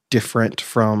very different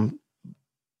from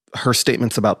her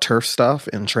statements about TERF stuff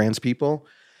and trans people.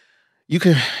 You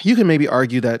can maybe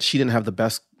argue that she didn't have the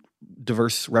best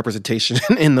diverse representation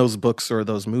in those books or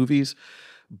those movies,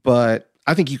 but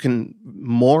I think you can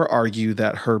more argue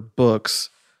that her books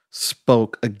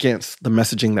spoke against the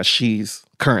messaging that she's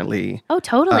currently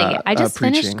totally. I just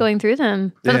preaching. finished going through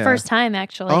them for the first time,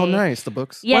 actually. Oh, nice. The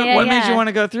books. What made you want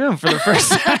to go through them for the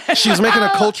first time? She was making a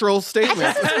cultural statement.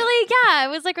 I just was I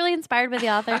was like really inspired by the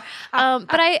author.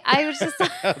 But I was just,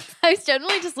 I was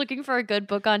generally just looking for a good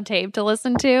book on tape to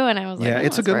listen to. And I was like,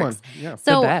 it's a good one. Yeah.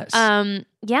 So, the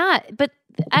best. But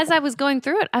as I was going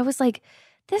through it, I was like,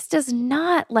 this does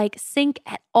not like sync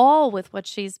at all with what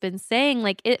she's been saying.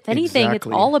 Like, if anything, it's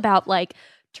all about like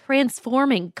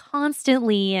transforming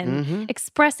constantly and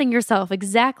expressing yourself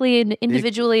exactly and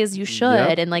individually as you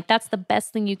should. And like, that's the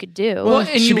best thing you could do. Well,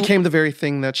 and she became the very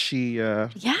thing that she,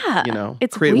 it's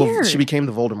created. weird. Well, she became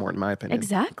the Voldemort, in my opinion.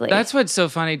 Exactly. That's what's so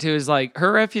funny too, is like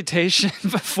her reputation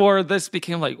before this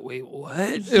became like, wait,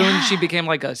 what? When she became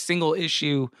like a single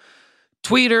issue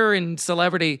tweeter and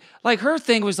celebrity, like her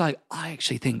thing was like, I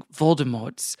actually think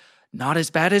Voldemort's not as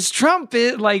bad as Trump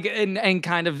is, like, and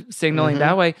kind of signaling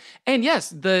that way. And yes,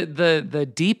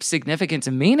 the deep significance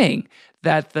and meaning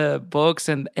that the books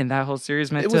and that whole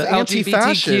series meant It to was LGBTQ.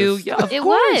 anti-fascist. Yeah, of It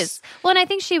course. was. Well, and I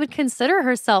think she would consider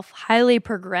herself highly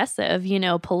progressive,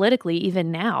 politically,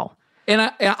 even now.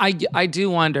 And I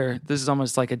do wonder, this is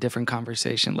almost like a different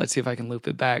conversation. Let's see if I can loop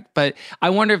it back. But I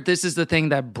wonder if this is the thing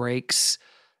that breaks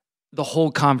the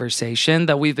whole conversation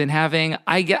that we've been having.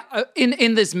 I get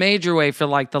in this major way for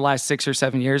like the last 6 or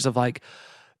 7 years of like,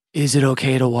 is it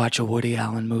okay to watch a Woody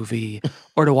Allen movie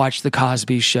or to watch The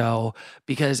Cosby Show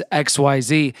because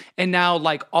XYZ? And now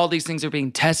like all these things are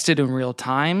being tested in real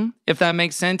time, if that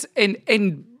makes sense.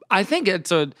 And I think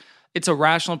it's a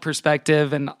rational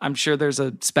perspective, and I'm sure there's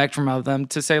a spectrum of them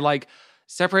to say like,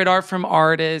 separate art from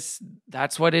artists.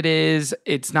 That's what it is.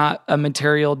 It's not a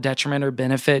material detriment or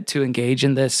benefit to engage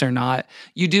in this or not.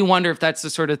 You do wonder if that's the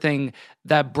sort of thing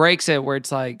that breaks it, where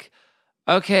it's like,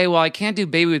 okay, well, I can't do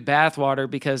Baby with Bathwater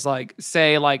because, like,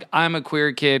 say, like, I'm a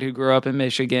queer kid who grew up in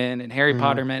Michigan and Harry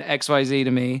Potter meant XYZ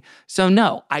to me. So,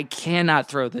 no, I cannot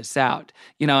throw this out.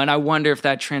 And I wonder if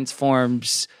that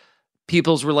transforms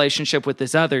people's relationship with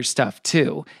this other stuff,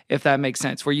 too, if that makes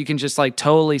sense, where you can just, like,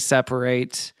 totally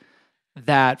separate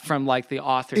that from like the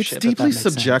authorship. It's deeply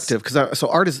subjective because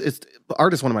art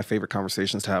is one of my favorite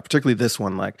conversations to have, particularly this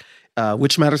one. Like,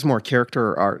 which matters more,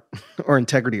 character or art, or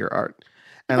integrity or art?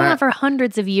 And I for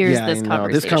hundreds of years.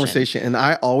 This conversation, and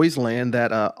I always land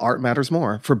that art matters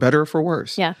more, for better or for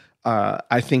worse. Yeah.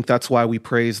 I think that's why we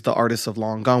praise the artists of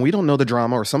long gone. We don't know the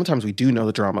drama, or sometimes we do know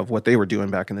the drama of what they were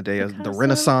doing back in the day as the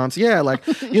Renaissance. Yeah, like,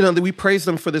 we praise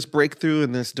them for this breakthrough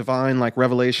and this divine like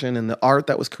revelation and the art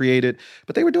that was created,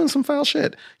 but they were doing some foul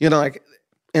shit. Like,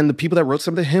 and the people that wrote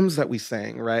some of the hymns that we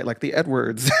sang, right? Like the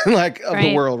Edwards, like of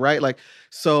the world, right? Like,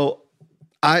 so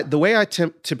the way I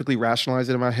typically rationalize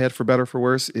it in my head, for better or for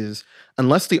worse, is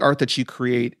unless the art that you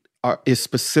create is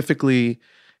specifically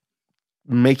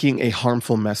making a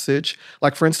harmful message.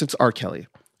 Like, for instance, R. Kelly.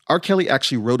 R. Kelly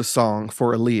actually wrote a song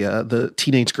for Aaliyah, the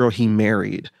teenage girl he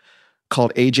married,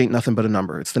 called Age Ain't Nothing But a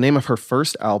Number. It's the name of her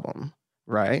first album,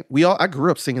 right? I grew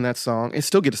up singing that song. It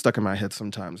still gets stuck in my head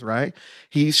sometimes, right?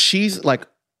 She's like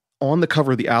on the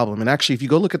cover of the album. And actually, if you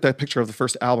go look at that picture of the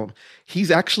first album, he's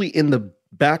actually in the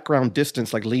background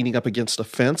distance, like leaning up against a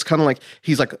fence, kind of like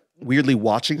he's like weirdly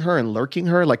watching her and lurking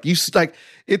her. Like it's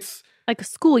like a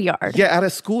schoolyard. Yeah, at a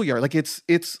schoolyard. Like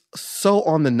it's so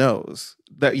on the nose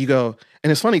that you go,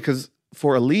 and it's funny because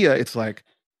for Aaliyah, it's like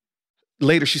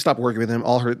later she stopped working with him.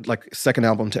 All her like second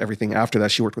album to everything after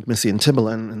that, she worked with Missy and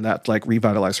Timbaland, and that like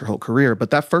revitalized her whole career.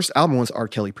 But that first album was R.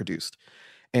 Kelly produced.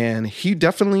 And he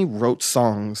definitely wrote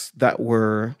songs that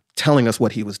were telling us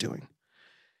what he was doing.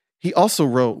 He also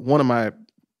wrote one of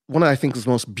I think the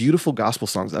most beautiful gospel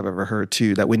songs I've ever heard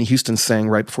too, that Whitney Houston sang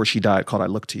right before she died, called I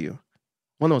Look to You.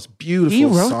 One of the most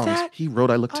beautiful songs. That? He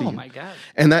wrote I Look to You. Oh my God.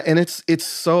 And it's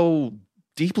so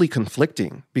deeply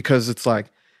conflicting because it's like,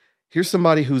 here's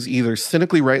somebody who's either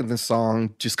cynically writing this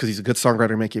song just because he's a good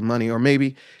songwriter making money, or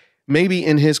maybe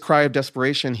in his cry of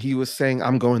desperation, he was saying,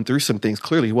 I'm going through some things.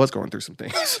 Clearly, he was going through some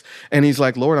things. And he's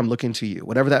like, Lord, I'm looking to you,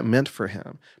 whatever that meant for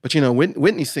him. But,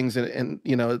 Whitney sings it, and,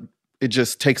 it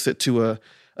just takes it to a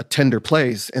tender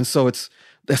place. And so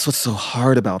that's what's so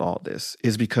hard about all this,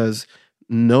 is because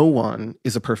no one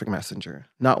is a perfect messenger.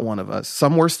 Not one of us.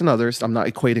 Some worse than others. I'm not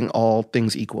equating all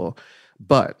things equal.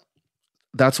 But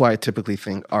that's why I typically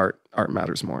think art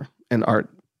matters more. And art,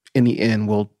 in the end,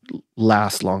 will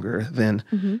last longer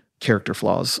than character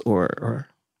flaws or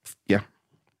yeah.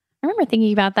 I remember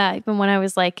thinking about that even when I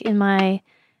was like in my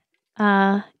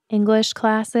English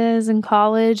classes in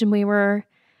college, and we were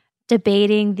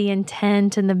debating the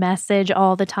intent and the message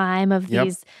all the time of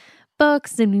these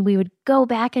books, and we would go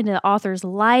back into the author's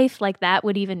life, like that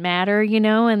would even matter,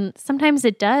 and sometimes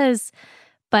it does.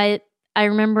 But I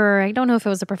remember, I don't know if it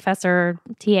was a professor or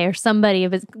TA or somebody,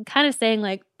 it was kind of saying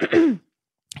like, to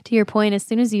your point, as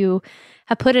soon as you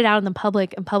have put it out in the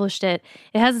public and published it,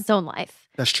 it has its own life.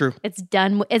 That's true. It's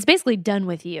done. It's basically done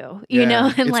with you, you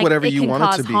know, and it's like whatever it you can want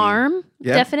cause it to be. harm,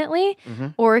 Yeah. definitely,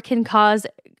 or it can cause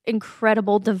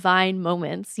incredible divine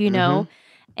moments,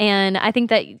 And I think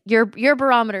that your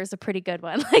barometer is a pretty good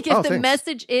one. Like if the thanks.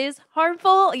 message is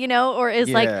harmful, or is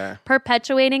like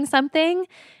perpetuating something,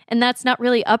 and that's not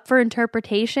really up for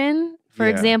interpretation. For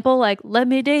example, like, let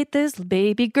me date this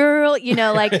baby girl,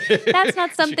 like that's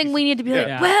not something we need to be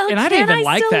like, well, and I can didn't even I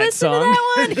like still that listen song.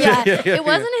 to that one? It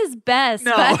wasn't his best,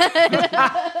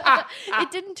 but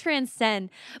it didn't transcend.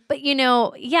 But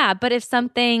but if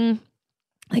something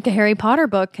like a Harry Potter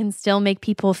book can still make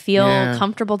people feel Yeah.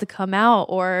 comfortable to come out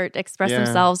or express Yeah.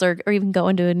 themselves or even go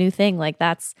into a new thing. Like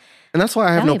that's And that's why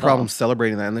I have valuable. no problem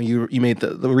celebrating that. And then you made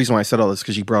the reason why I said all this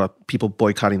because you brought up people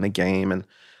boycotting the game, and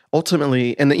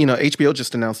ultimately, and HBO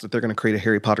just announced that they're going to create a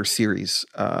Harry Potter series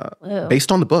Whoa.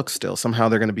 based on the books. Still, somehow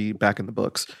they're going to be back in the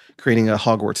books, creating a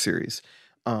Hogwarts series.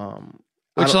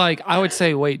 Which, like, I would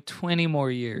say, wait 20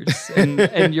 more years, and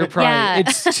you're probably Yeah.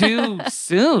 it's too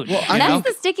soon. Well, That's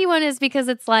the sticky one, is because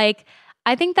it's like,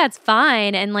 I think that's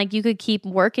fine. And like, you could keep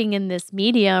working in this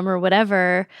medium or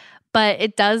whatever, but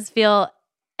it does feel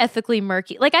ethically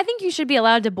murky. Like, I think you should be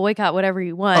allowed to boycott whatever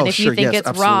you want Oh, if sure, you think yes, it's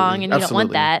absolutely, wrong and you don't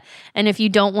want absolutely. that. And if you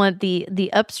don't want the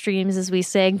upstreams, as we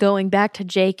say, going back to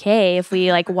JK, if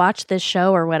we like watch this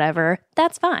show or whatever,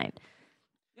 that's fine.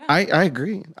 I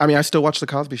agree. I mean, I still watch The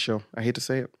Cosby Show. I hate to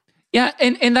say it. Yeah,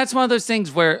 and that's one of those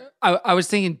things where I was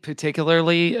thinking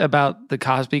particularly about the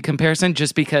Cosby comparison,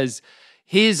 just because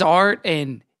his art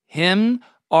and him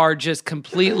are just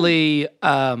completely,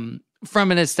 from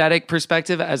an aesthetic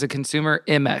perspective as a consumer,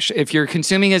 enmesh. If you're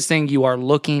consuming his thing, you are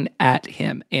looking at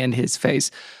him and his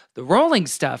face. The Rolling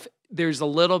stuff, there's a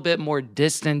little bit more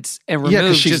distance and removed. Yeah,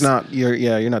 because she's just- not.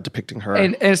 You're not depicting her.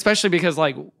 And especially because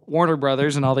like Warner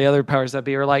Brothers and all the other powers that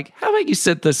be are like, how about you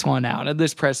sit this one out and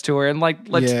this press tour and like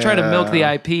let's try to milk the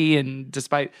Yeah. IP, and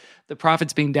despite the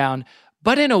profits being down,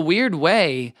 but in a weird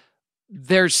way,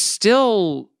 they're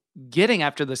still getting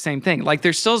after the same thing. Like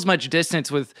there's still as much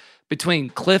distance between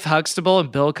Cliff Huxtable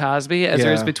and Bill Cosby as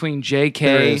there is Yeah. between There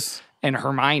JK is. and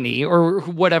Hermione or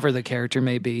whatever the character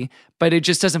may be. But it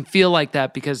just doesn't feel like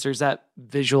that because there's that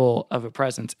visual of a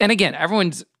presence. And again,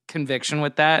 everyone's conviction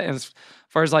with that, and as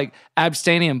far as like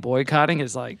abstaining and boycotting,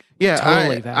 is like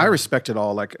totally valid. I respect it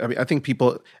all. Like, I mean, I think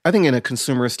in a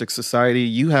consumeristic society,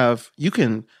 you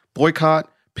can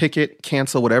boycott, picket,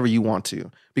 cancel, whatever you want to,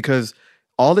 because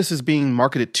all this is being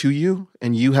marketed to you,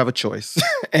 and you have a choice,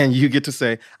 and you get to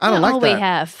say, I don't like all that. we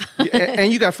have.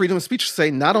 and you got freedom of speech to say,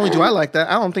 not only do I like that,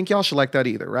 I don't think y'all should like that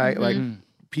either, right? Like,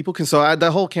 people can. So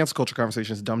the whole cancel culture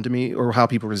conversation is dumb to me, or how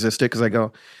people resist it, because I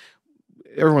go,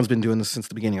 everyone's been doing this since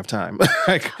the beginning of time.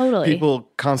 Like, Totally.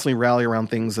 people constantly rally around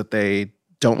things that they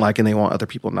don't like and they want other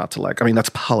people not to like. I mean,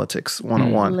 that's politics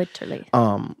 101. Literally.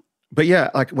 But yeah,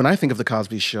 like when I think of The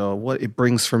Cosby Show, what it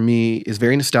brings for me is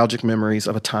very nostalgic memories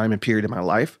of a time and period in my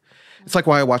life. It's like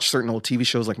why I watch certain old TV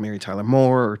shows like Mary Tyler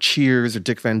Moore or Cheers or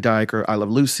Dick Van Dyke or I Love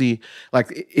Lucy.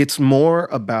 Like, it's more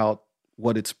about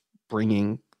what it's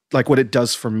bringing, like what it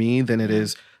does for me, than it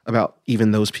is about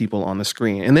even those people on the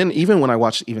screen. And then even when I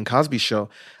watch even Cosby Show,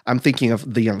 I'm thinking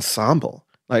of the ensemble,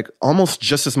 like almost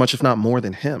just as much, if not more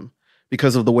than him,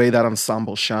 because of the way that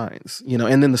ensemble shines, you know.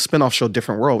 And then the spinoff show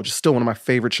Different World, which is still one of my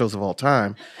favorite shows of all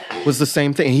time, was the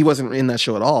same thing. He wasn't in that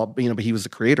show at all, but, but he was the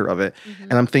creator of it.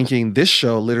 And I'm thinking this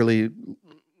show literally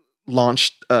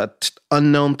launched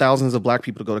unknown thousands of Black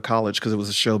people to go to college, because it was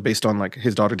a show based on like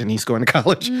his daughter Denise going to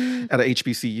college at a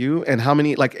HBCU, and how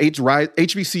many like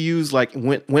HBCUs like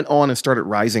went on and started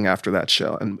rising after that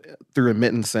show, and through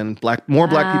admittance, and more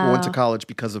Black people went to college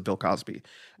because of Bill Cosby,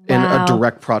 and a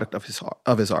direct product of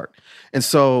his art. And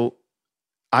so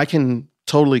I can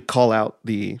totally call out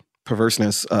the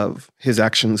perverseness of his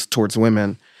actions towards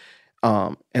women,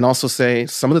 and also say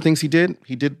some of the things he did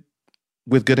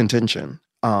with good intention.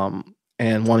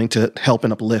 And wanting to help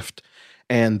and uplift,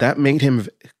 and that makes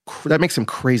him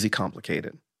crazy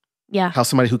complicated. Yeah. How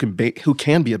somebody who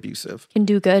can be abusive Can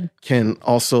do good. can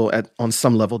also on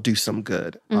some level do some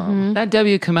good. That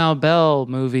W. Kamau Bell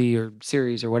movie or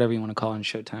series or whatever you want to call it on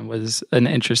Showtime was an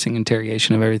interesting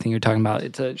interrogation of everything you're talking about.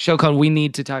 It's a show called We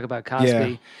Need to Talk About Cosby.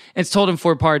 Yeah. It's told in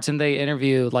 4 parts, and they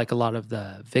interview like a lot of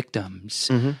the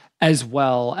victims as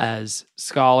well as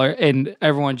scholar, and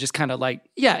everyone just kind of like,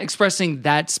 expressing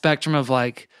that spectrum of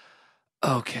like,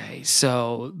 okay,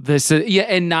 so this is,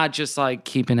 and not just like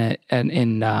keeping it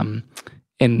in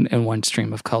one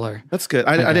stream of color. That's good.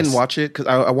 I didn't watch it because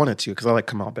I wanted to, because I like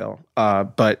Kamau Bell.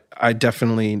 But I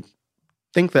definitely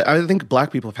think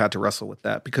Black people have had to wrestle with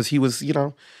that, because he was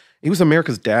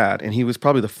America's dad, and he was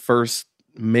probably the first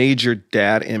major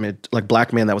dad image, like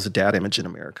Black man that was a dad image in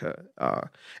America.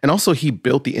 And also he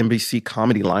built the NBC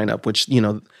comedy lineup, which,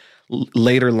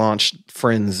 later launched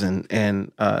Friends and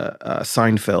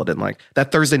Seinfeld, and like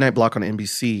that Thursday night block on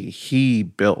NBC, he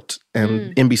built,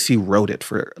 and NBC wrote it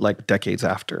for like decades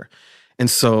after. And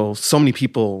so many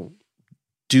people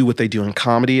do what they do in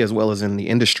comedy as well as in the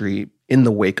industry in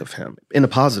the wake of him in a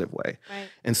positive way. Right.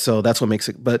 And so that's what makes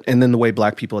it, and then the way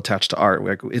Black people attach to art,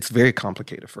 like, it's very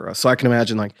complicated for us. So I can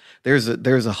imagine, like, there's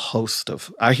a host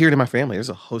of, I hear it in my family, there's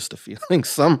a host of feelings.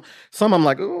 Some I'm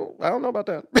like, oh, I don't know about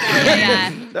that.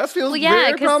 Yeah. That feels Well, yeah,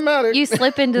 very 'cause problematic. you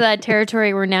slip into that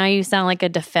territory where now you sound like a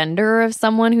defender of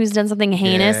someone who's done something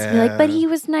heinous. You're like, but he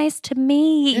was nice to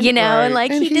me, you know, Right. and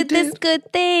like And he he did this did.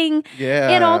 good thing. Yeah.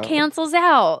 It all cancels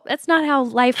out. That's not how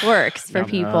life works for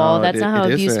people. No, That's not how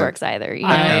it abuse isn't. works either. You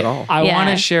know? At all. I Yeah. want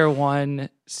to share one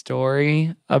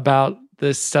story about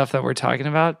this stuff that we're talking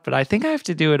about, but I think I have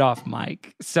to do it off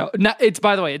mic. So it's,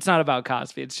 by the way, it's not about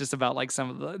Cosby. It's just about like some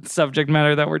of the subject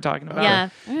matter that we're talking about. Yeah.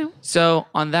 Well, So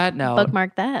on that note,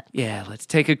 bookmark that. yeah, let's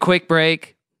take a quick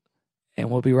break and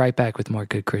we'll be right back with more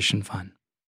Good Christian Fun.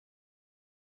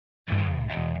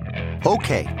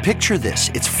 Okay, picture this.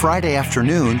 It's Friday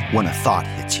afternoon when a thought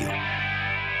hits you.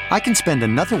 I can spend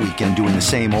another weekend doing the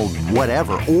same old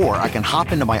whatever, or I can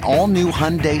hop into my all-new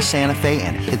Hyundai Santa Fe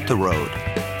and hit the road.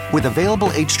 With available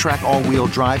H-Track all-wheel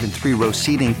drive and 3-row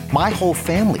seating, my whole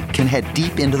family can head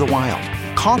deep into the wild.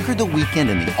 Conquer the weekend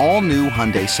in the all-new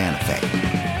Hyundai Santa Fe.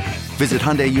 Visit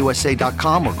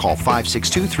HyundaiUSA.com or call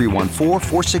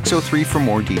 562-314-4603 for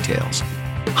more details.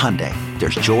 Hyundai,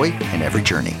 there's joy in every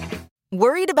journey.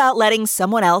 Worried about letting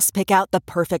someone else pick out the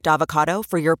perfect avocado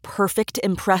for your perfect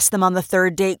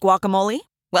impress-them-on-the-third-date guacamole?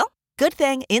 Well, good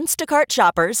thing Instacart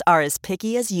shoppers are as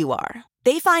picky as you are.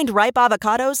 They find ripe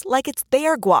avocados like it's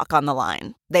their guac on the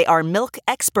line. They are milk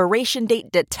expiration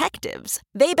date detectives.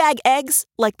 They bag eggs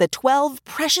like the 12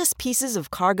 precious pieces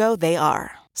of cargo they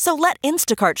are. So let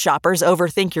Instacart shoppers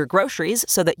overthink your groceries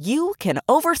so that you can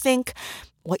overthink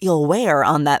what you'll wear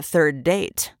on that third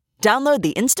date. Download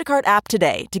the Instacart app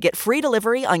today to get free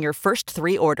delivery on your first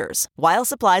 3 orders, while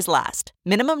supplies last.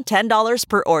 Minimum $10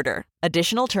 per order.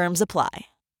 Additional terms apply.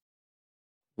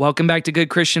 Welcome back to Good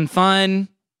Christian Fun.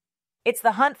 It's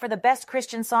the hunt for the best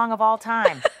Christian song of all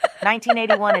time.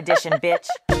 1981 edition, bitch.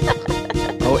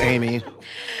 Oh, Amy.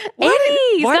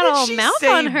 Amy's why got did all she mouth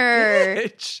say on her.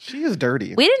 bitch? She is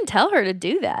dirty. We didn't tell her to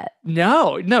do that.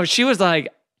 No, she was like,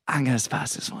 I'm going to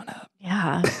spice this one up.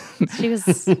 Yeah. She was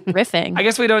riffing. I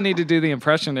guess we don't need to do the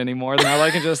impression anymore. Now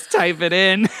I can just type it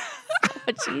in.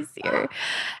 Much easier.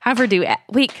 Have her do.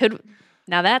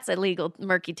 Now that's illegal,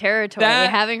 murky territory.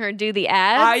 Having her do the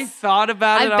ads. I thought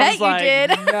about it. I I bet was you like, did.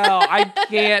 no, I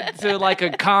can't do like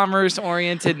a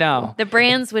commerce-oriented no. The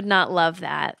brands would not love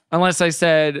that. Unless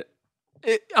the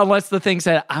thing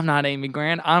said, I'm not Amy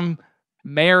Grant, I'm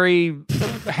Mary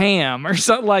Ham or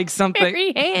something.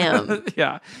 Mary Ham.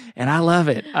 Yeah. And I love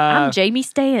it. I'm Jamie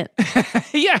Stant.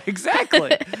 Yeah,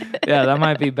 exactly. Yeah, that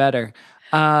might be better.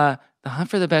 The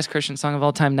Hunt for the Best Christian Song of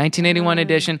All Time, 1981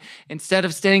 edition. Instead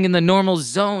of staying in the normal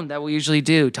zone that we usually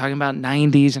do, talking about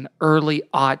 90s and early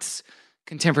aughts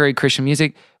contemporary Christian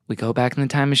music, we go back in the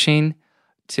time machine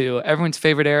to everyone's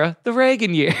favorite era, the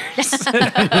Reagan years. That's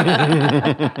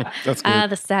good.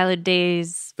 The salad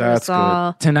days. That's good.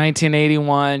 To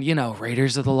 1981,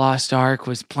 Raiders of the Lost Ark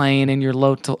was playing in your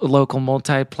local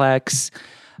multiplex.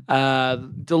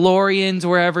 DeLoreans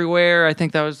were everywhere. I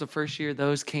think that was the first year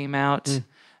those came out.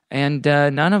 And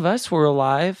none of us were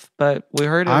alive, but we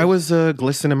heard it. I was a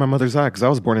glisten in my mother's eye because I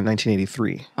was born in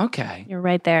 1983. Okay. You're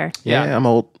right there. Yeah, I'm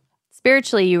old.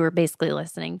 Spiritually, you were basically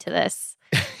listening to this.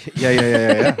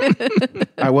 Yeah.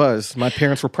 I was. My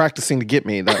parents were practicing to get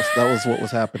me. That was what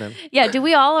was happening. Yeah. Do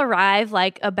we all arrive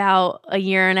like about a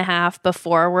year and a half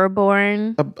before we're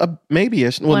born?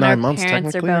 Maybe-ish. Well, when 9 our months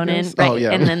parents are technically, I boning, guess. right? Oh,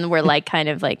 yeah. And then we're like kind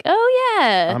of like, oh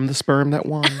yeah, I'm the sperm that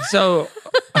won. So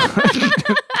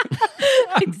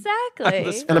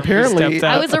exactly. And apparently,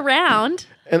 I was around.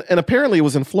 and apparently it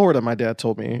was in Florida. My dad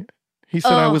told me. He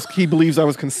said he believes I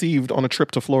was conceived on a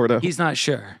trip to Florida. he's not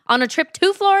sure. On a trip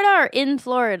to Florida or in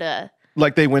Florida?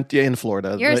 Like they went in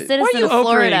Florida. You're a Like, citizen Why are you of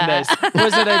operating Florida. this?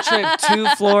 Was it a trip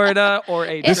to Florida or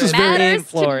a This trip is very- in matters to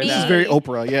Florida? This is very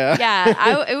Oprah, yeah.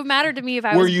 Yeah, it would matter to me if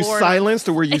I Were was you born. silenced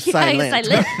or were you silent?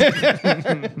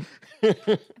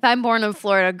 If I'm born on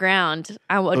Florida ground,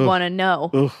 I would want to know.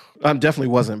 Ugh. I definitely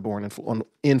wasn't born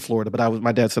in Florida, but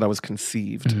my dad said I was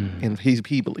conceived, and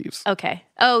he believes. Okay.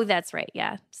 Oh, that's right.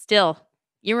 Yeah. Still,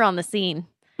 you were on the scene.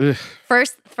 Ugh.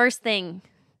 First thing.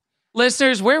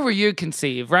 Listeners, where were you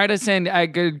conceived? Write us in at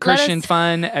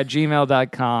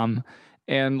goodchristianfun@gmail.com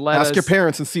and Ask your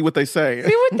parents and see what they say.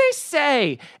 see what they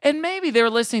say. And maybe they were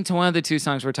listening to one of the 2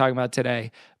 songs we're talking about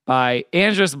today by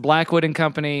Andrus Blackwood and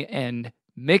Company and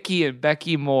Mickey and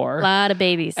Becky Moore. A lot of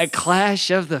babies. A clash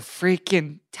of the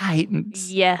freaking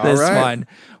titans. Yeah. This All right. one.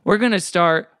 We're going to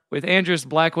start with Andrus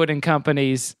Blackwood and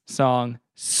Company's song,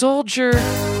 Soldier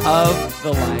of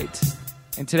the Light.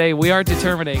 And today we are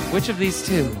determining which of these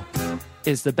 2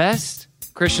 is the best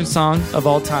Christian song of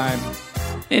all time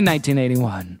in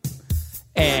 1981.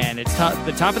 And it's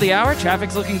the top of the hour.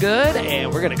 Traffic's looking good,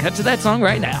 and we're going to cut to that song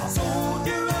right now.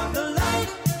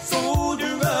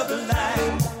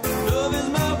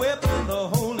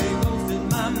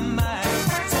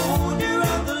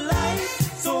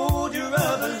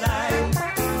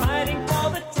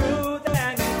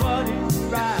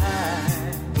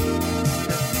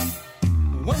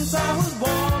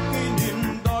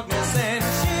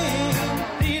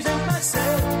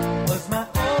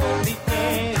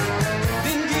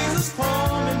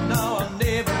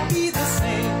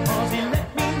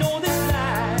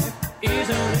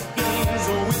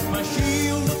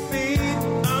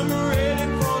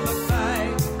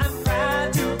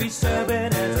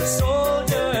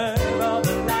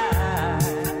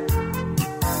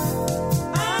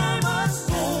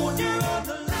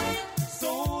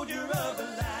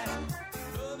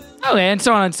 Okay, and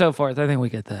so on and so forth. I think we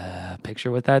get the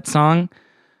picture with that song.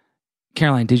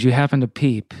 Caroline, did you happen to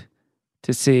peep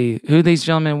to see who these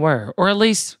gentlemen were? Or at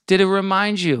least, did it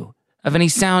remind you of any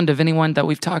sound of anyone that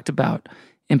we've talked about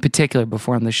in particular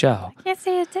before on the show? I can't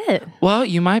say it did. Well,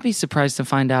 you might be surprised to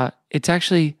find out it's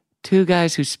actually two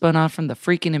guys who spun off from the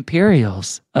freaking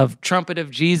Imperials of Trumpet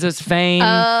of Jesus fame.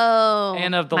 Oh,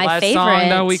 and of the my last favorite song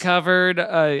that we covered,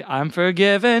 I'm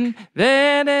Forgiven.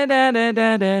 Right.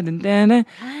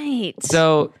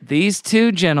 So these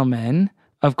two gentlemen,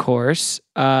 of course,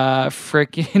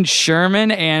 freaking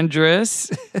Sherman Andrus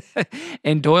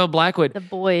and Doyle Blackwood. The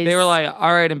boys. They were like,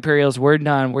 all right, Imperials, we're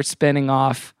done. We're spinning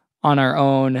off on our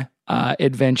own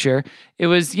adventure. It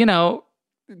was,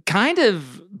 kind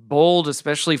of bold,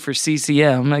 especially for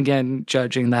CCM. Again,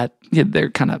 judging that they're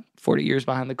kind of 40 years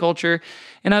behind the culture.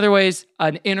 In other ways,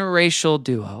 an interracial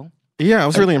duo. Yeah, I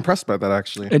was really impressed by that,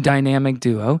 actually. A dynamic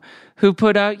duo who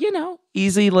put out,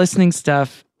 easy listening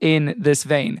stuff in this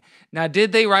vein. Now,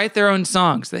 did they write their own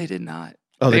songs? They did not.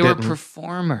 Oh, they were didn't.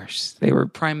 Performers. They were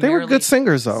primarily good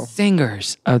singers, though.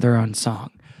 Singers of their own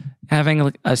song.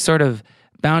 Having a sort of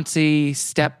bouncy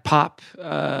step pop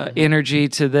energy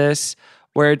to this,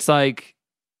 where it's like,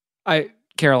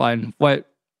 Caroline, what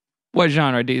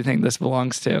genre do you think this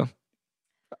belongs to?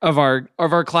 Of our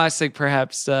classic,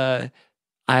 perhaps,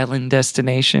 island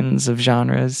destinations of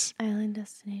genres. Island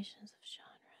destinations of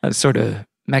genres. A sort of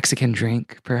Mexican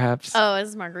drink, perhaps. Oh, this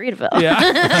is Margaritaville. Yeah.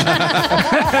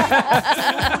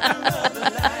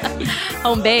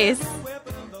 Home base.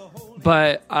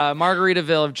 But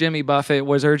Margaritaville of Jimmy Buffett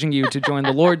was urging you to join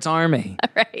the Lord's Army,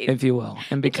 right, if you will,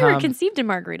 and You were become. conceived in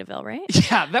Margaritaville, right?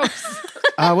 Yeah, that was.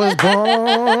 I was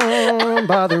born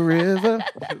by the river.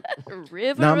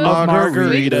 River Not of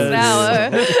sweet margaritas.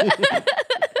 sour.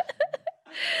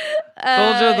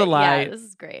 Soldier of the Light. Yeah, this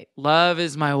is great. Love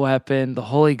is my weapon. The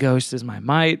Holy Ghost is my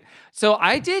might. So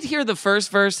I did hear the first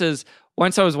verses.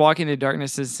 Once I was walking to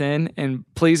darkness of sin, and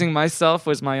pleasing myself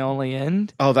was my only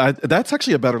end. Oh, that's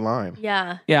actually a better line.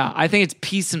 Yeah. Yeah, I think it's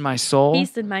peace in my soul.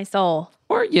 Peace in my soul.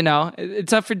 Or,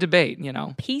 it's up for debate,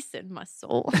 Peace in my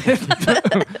soul.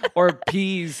 or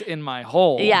peas in my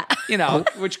hole. Yeah.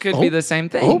 Which could be the same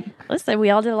thing. Listen, we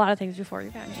all did a lot of things before we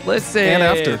found you. Listen. And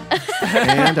after.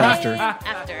 And after.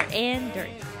 After and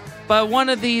during. But one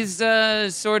of these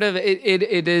sort of,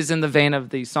 it is in the vein of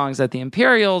the songs that the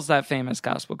Imperials, that famous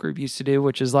gospel group, used to do,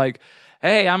 which is like,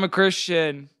 hey, I'm a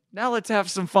Christian. Now let's have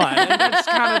some fun. And that's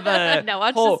kind of the now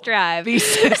watch whole this drive.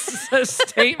 thesis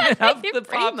statement of the Pretty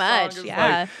pop much, song. Is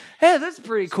yeah. like, hey, that's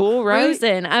pretty cool, right?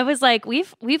 Cruising. I was like,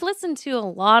 we've listened to a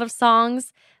lot of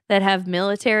songs that have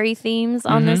military themes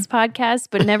on this podcast,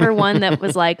 but never one that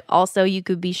was like, also you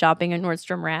could be shopping at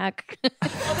Nordstrom Rack.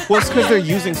 Well, it's because they're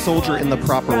using soldier in the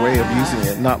proper way of using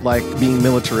it, not like being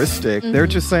militaristic. They're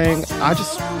just saying, I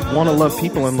just want to love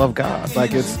people and love God.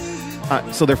 Like it's,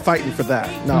 so they're fighting for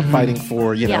that, not fighting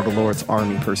for, the Lord's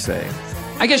army per se.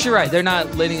 I guess you're right. They're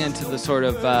not leaning into the sort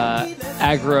of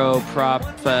agro-prop,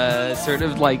 sort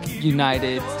of like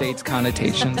United States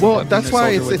connotations. Well, that's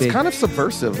why it's kind of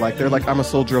subversive. Like, they're like, I'm a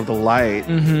soldier of the light,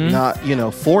 not,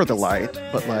 for the light,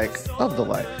 but like, of the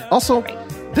light. Also,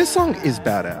 this song is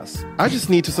badass. I just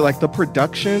need to say, like, the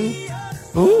production,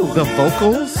 the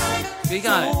vocals. We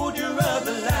got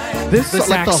it. This, The like,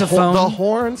 saxophone. the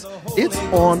horns, it's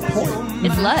on point.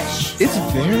 It's lush. It's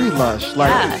very lush.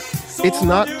 Like, it's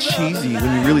not cheesy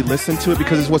when you really listen to it,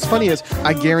 because what's funny is,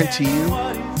 I guarantee you,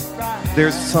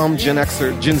 there's some Gen X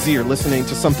or Gen Z are listening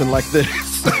to something like this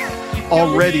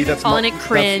already. That's calling it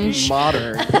cringe. That's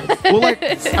modern. Well, like,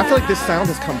 I feel like this sound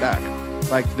has come back.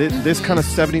 Like this kind of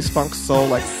 70s funk soul.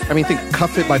 Like, I mean, think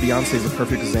 "Cuff It" by Beyonce is a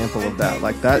perfect example of that.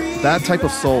 Like that type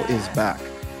of soul is back.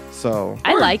 So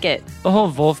I like it. The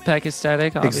whole Wolfpack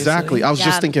aesthetic, obviously. exactly. I was Yeah.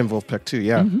 just thinking Wolfpack too.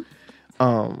 Yeah.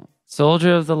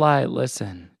 Soldier of the light,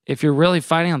 listen. If you're really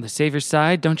fighting on the Savior's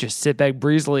side, don't just sit back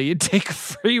breezily and take a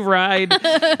free ride.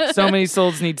 So many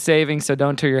souls need saving, so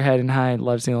don't turn your head and hide.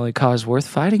 Love's the only cause worth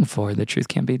fighting for. The truth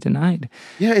can't be denied.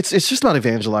 Yeah, it's just not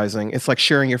evangelizing. It's like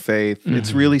sharing your faith.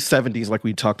 It's really 70s, like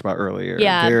we talked about earlier.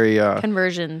 Yeah. Very,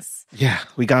 Conversions. yeah,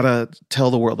 we got to tell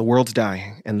the world's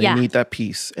dying, and they Yeah. need that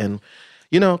peace. And,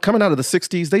 coming out of the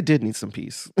 60s, they did need some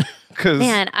peace.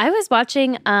 Man, I was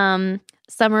watching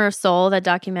Summer of Soul, that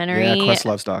documentary. Yeah,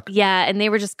 Questlove's doc. Yeah, and they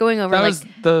were just going over That like was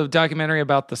the documentary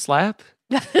about the slap?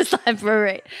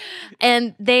 right.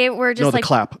 And they were just No, the like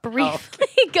clap. briefly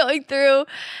going through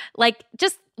like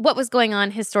just what was going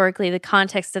on historically, the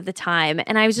context of the time.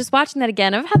 And I was just watching that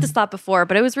again. I've had this thought before,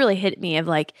 but it was really hit me of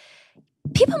like,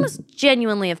 people must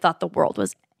genuinely have thought the world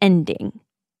was ending.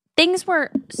 Things were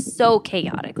so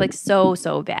chaotic, like so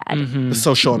bad. The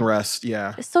social unrest,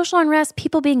 yeah. Social unrest,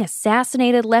 people being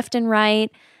assassinated left and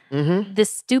right. This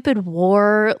stupid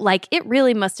war, like it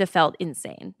really must have felt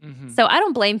insane. So I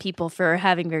don't blame people for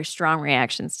having very strong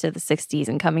reactions to the 60s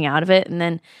and coming out of it. And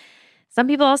then some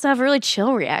people also have a really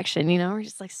chill reaction, we're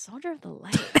just like, Soldier of the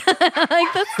Light.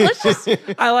 Like, let's just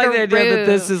I like the idea that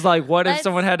this Peru. is like, what if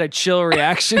someone had a chill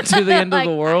reaction to the end like,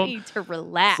 of the world? I need to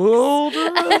relax. Soldier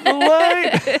of the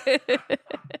light.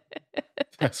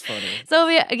 That's funny. So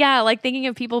yeah, like thinking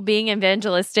of people being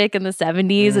evangelistic in the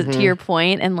 70s to your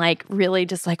point, and like really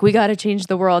just like, we got to change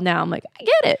the world now. I'm like, I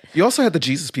get it. You also had the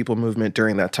Jesus People movement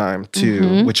during that time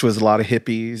too, which was a lot of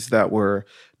hippies that were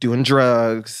doing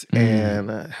drugs and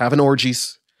having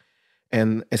orgies.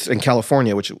 And it's in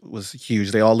California, which was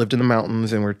huge. They all lived in the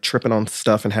mountains and were tripping on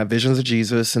stuff and had visions of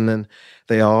Jesus. And then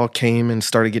they all came and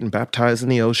started getting baptized in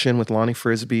the ocean with Lonnie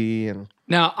Frisbee. And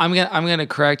Now, I'm gonna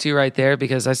correct you right there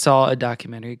because I saw a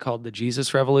documentary called The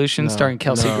Jesus Revolution starring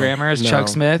Kelsey Grammer as Chuck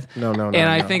Smith. No. And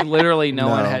I think literally no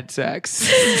one had sex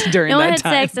during No that one had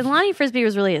time. sex, and Lonnie Frisbee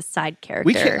was really a side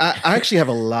character. I actually have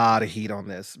a lot of heat on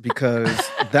this because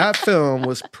that film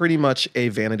was pretty much a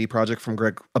vanity project from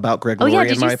Greg Oh, yeah, Laurie,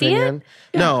 did in my you see it? opinion.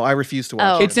 No, I refuse to watch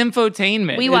Oh. it. It's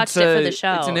infotainment. We watched it for the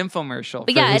show. It's an infomercial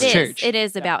But for yeah, his it is. church. It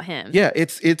is about him. Yeah,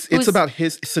 it's about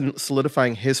his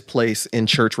solidifying his place in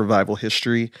church revival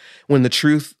history when the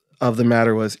truth of the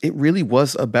matter was it really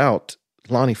was about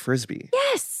Lonnie Frisbee.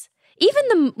 Yes.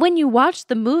 Even when you watch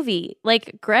the movie,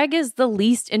 like Greg is the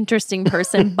least interesting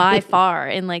person by far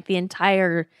in like the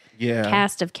entire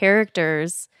cast of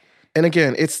characters. And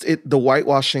again, it's the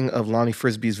whitewashing of Lonnie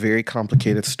Frisbee's very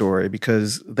complicated story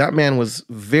because that man was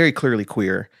very clearly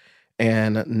queer,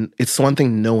 and it's one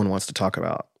thing no one wants to talk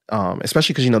about,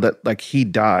 especially because that like he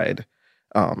died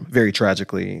very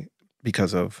tragically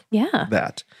because of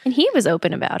that. And he was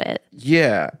open about it.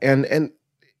 Yeah, and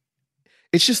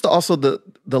it's just also the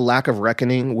lack of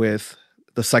reckoning with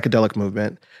the psychedelic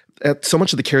movement. So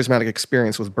much of the charismatic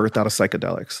experience was birthed out of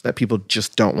psychedelics that people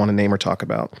just don't want to name or talk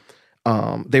about.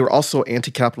 They were also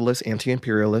anti-capitalist,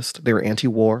 anti-imperialist. They were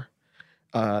anti-war.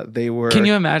 They were. Can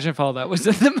you imagine if all that was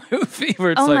in the movie?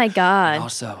 Where it's Oh like, my God.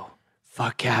 Also,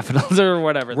 fuck capitals or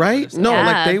whatever. Right? No,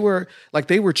 Yeah. they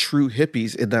were true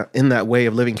hippies in that way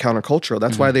of living countercultural.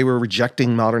 That's why they were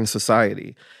rejecting modern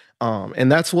society.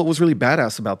 And that's what was really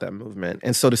badass about that movement.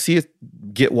 And so to see it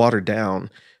get watered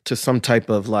down to some type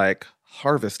of like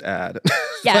harvest ad.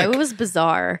 Yeah, like, it was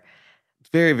bizarre.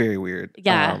 very, very weird.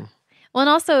 Yeah. Well, and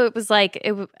also it was like,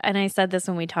 and I said this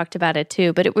when we talked about it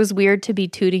too, but it was weird to be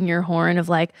tooting your horn of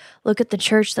like, look at the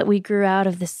church that we grew out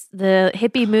of the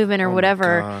hippie movement or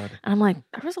whatever. And I'm like,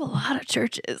 there was a lot of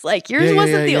churches. Like yours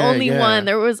wasn't the only one.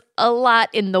 There was a lot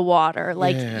in the water.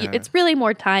 Like it's really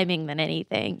more timing than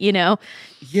anything,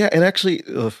 Yeah, and actually,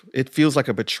 it feels like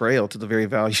a betrayal to the very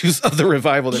values of the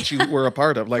revival that you were a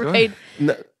part of. Like, Right.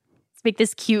 Let's make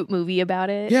this cute movie about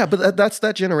it. Yeah, but that's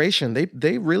that generation.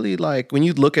 They really like when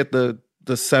you look at the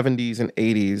 70s and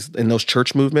 80s and those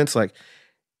church movements. Like,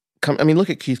 look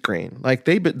at Keith Green. Like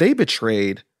they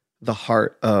betrayed the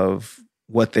heart of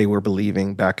what they were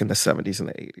believing back in the 70s and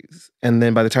the 80s. And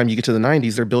then by the time you get to the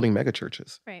 90s, they're building mega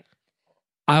churches. Right.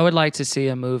 I would like to see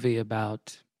a movie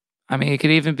about. It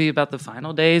could even be about the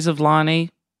final days of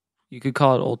Lonnie. You could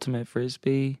call it Ultimate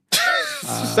Frisbee.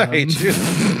 I hate you.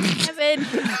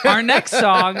 Our next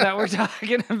song that we're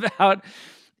talking about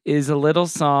is a little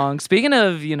song. Speaking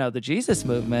of, the Jesus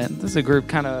movement, this is a group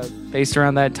kind of based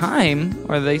around that time,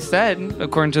 or they said,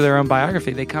 according to their own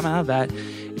biography, they come out of that.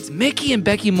 It's Mickey and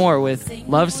Becky Moore with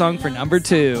Love Song for Number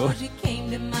 2.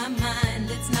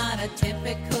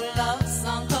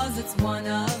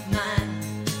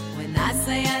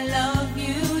 Say I love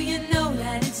you, you know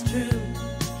that it's true.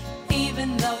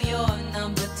 Even though you're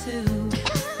number 2. two.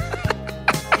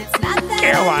 It's not that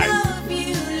Caroline. I love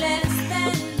you less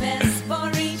than best. For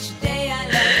each day I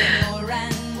love you more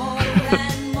and more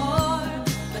and more.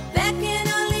 But that can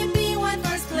only be one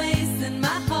first place in my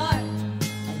heart.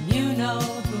 And you know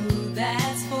who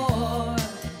that's for.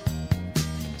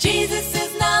 Jesus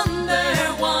is number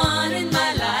one in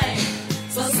my life.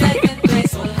 So second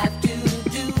place will have to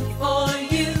do for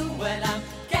you. When I'm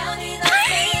counting on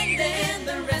spending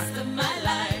the rest of my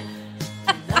life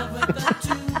in love with the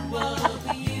two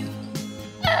of you.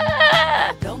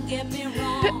 Don't get me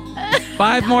wrong.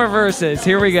 5 more verses.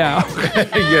 Here we go.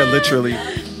 Yeah, literally.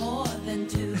 More than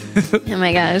two. Oh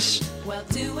my gosh. Well,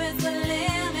 two is the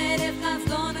limit. If God's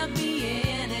gonna be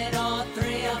in it, all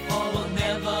 3 or 4 will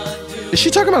never do. Is she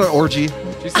talking about an orgy?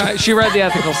 She read The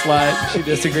Ethical Slut. She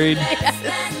disagreed.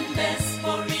 And best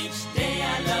for each day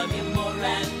I love you more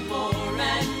and more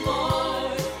and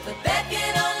more. But that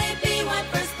can only be one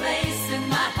first place in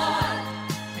my heart.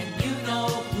 And you know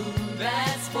who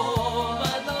that's for.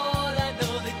 But Lord, I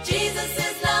know that Jesus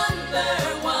is number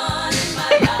one in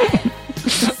my life.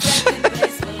 So second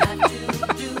place will have to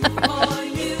do for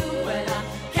you. When I'm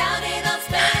counting on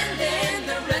spending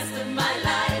the rest of my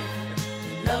life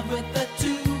in love with the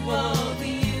two of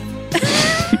you.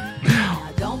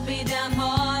 Don't be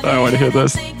downhearted. I want to hear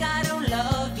this. Think I don't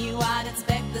love you. I'd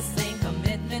expect the same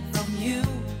commitment from you.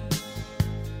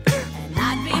 And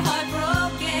I'd be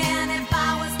heartbroken if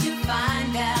I was to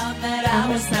find out that I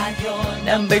was not your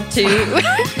Number 2. It's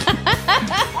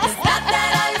not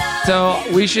that I love So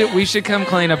we should come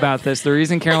clean about this. The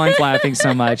reason Caroline's laughing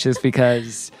so much is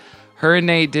because her and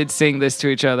Nate did sing this to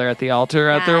each other at the altar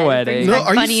at their Yeah, it wedding. brings No, back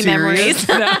are you funny serious? memories.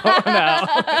 No.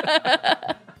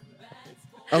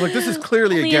 I was like, this is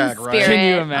clearly a Only in gag, right? spirit. Can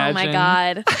you Oh my imagine?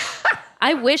 God.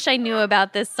 I wish I knew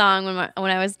about this song when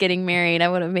I was getting married. I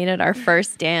would have made it our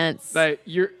first dance. But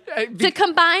you're To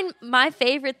combine my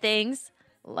favorite things,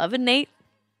 loving Nate,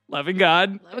 loving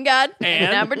God. loving God,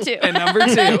 And number 2. And number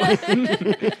 2.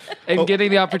 And getting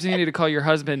the opportunity to call your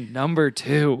husband number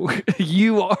 2.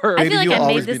 You are I Baby, feel like you'll I made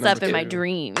always be this up number in my 2.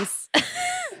 dreams.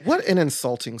 What an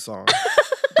insulting song.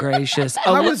 gracious.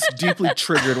 I was deeply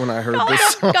triggered when I heard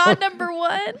this song. God number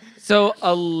 1. So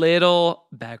a little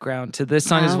background to this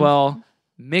song as well.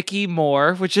 Mickey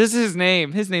Moore, which is his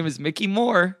name. His name is Mickey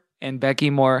Moore and Becky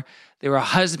Moore. They were a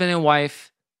husband and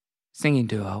wife singing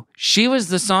duo. She was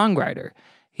the songwriter.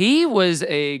 He was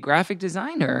a graphic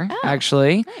designer,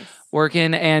 actually,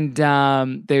 working, and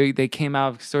they came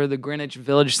out of sort of the Greenwich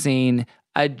Village scene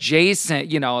adjacent,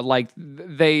 like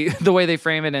the way they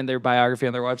frame it in their biography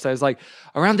on their website is like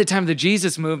around the time of the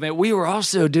Jesus movement, we were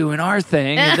also doing our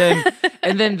thing.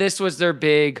 And then this was their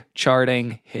big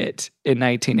charting hit in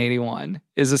 1981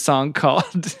 is a song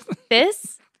called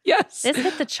This? Yes. This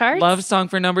hit the charts? Love Song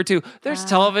for number 2. There's Wow.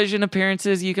 television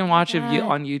appearances you can watch God.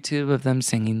 on YouTube of them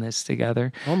singing this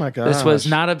together. Oh my God. This was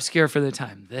not obscure for the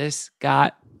time. This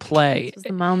got play. This was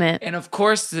the moment. And of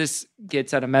course, this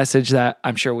gets at a message that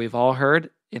I'm sure we've all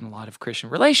heard in a lot of Christian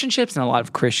relationships and a lot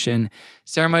of Christian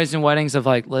ceremonies and weddings of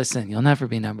like, listen, you'll never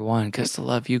be number 1 because to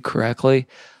love you correctly,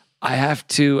 I have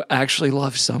to actually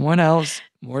love someone else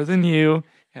more than you.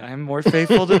 And I'm more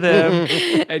faithful to them.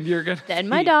 And you're going to Then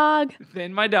my dog.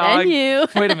 Then my dog. Then you.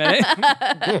 Wait a minute.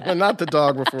 Not the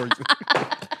dog before you.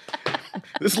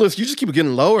 This list, you just keep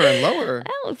getting lower and lower.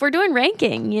 Well, if we're doing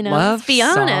ranking, Love let's be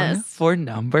Song honest. for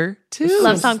number 2.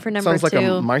 Love Song for number Sounds 2. like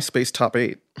a MySpace top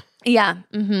 8. Yeah.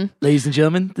 Mm-hmm. Ladies and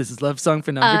gentlemen, this is Love Song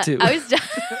for number 2.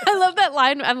 I love that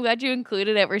line. I'm glad you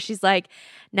included it where she's like,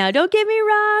 now don't get me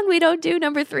wrong. We don't do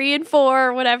number 3 and 4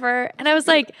 or whatever. And I was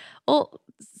like, oh,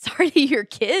 sorry to your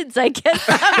kids, I guess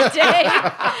someday.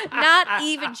 Not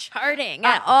even charting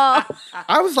at all.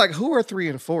 I was like, who are 3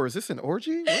 and 4? Is this an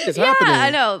orgy? What is Yeah, happening?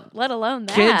 I know. Let alone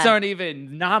that. Kids aren't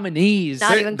even nominees.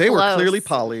 Not even They were close. clearly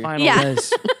poly. Final Yeah.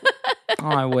 list. Oh,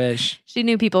 I wish. She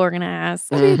knew people were going to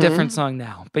ask. It'll be a different song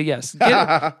now. But yes,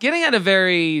 getting at a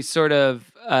very sort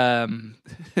of,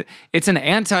 it's an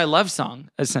anti-love song,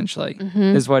 essentially,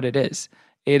 is what it is.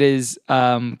 It is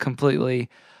completely,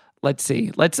 let's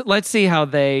see how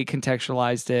they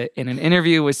contextualized it in an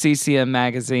interview with CCM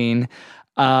magazine.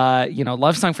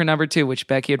 Love Song for number 2, which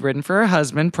Becky had written for her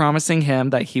husband, promising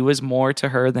him that he was more to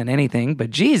her than anything,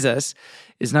 but Jesus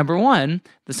is number 1.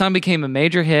 The song became a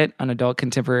major hit on adult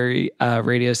contemporary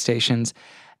radio stations,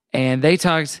 and they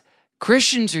talked,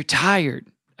 Christians are tired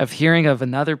of hearing of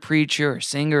another preacher or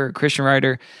singer or Christian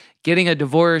writer getting a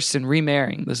divorce and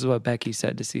remarrying. This is what Becky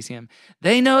said to CCM.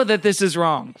 They know that this is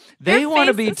wrong. They want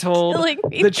to be told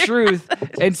the truth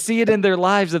and see it in their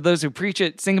lives of those who preach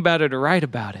it, sing about it, or write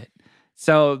about it.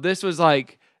 So this was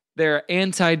like their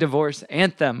anti-divorce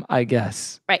anthem, I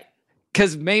guess. Right.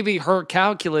 Because maybe her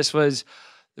calculus was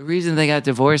the reason they got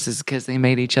divorced is because they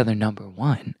made each other number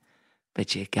one.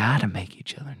 But you gotta make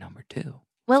each other number two.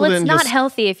 Well, So it's then not just-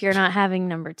 healthy if you're not having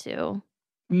number two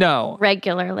No.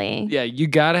 regularly Yeah, you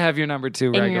gotta have your number two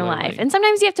in regularly. your life. And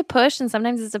sometimes you have to push, and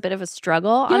sometimes it's a bit of a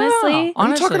struggle, honestly. Are you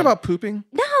honestly. talking about pooping?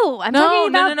 No, I'm talking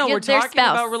about No. your- We're their talking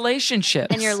spouse about relationships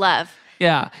and your love.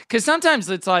 Yeah, because sometimes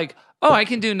it's like, oh, I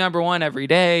can do number one every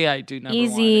day. I do number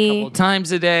Easy. one a couple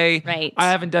times a day. Right. I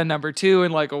haven't done number two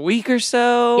in like a week or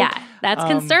so. Yeah, that's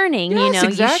concerning. yes, You should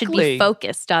exactly. be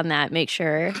focused on that. Make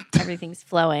sure everything's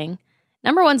flowing.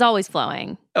 Number one's always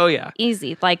flowing. Oh yeah,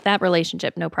 Easy. Like that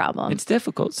relationship, no problem. it's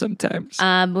difficult sometimes.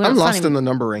 I'm lost in the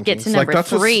number rankings. Get to number that's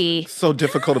three. what's so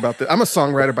difficult about this. I'm a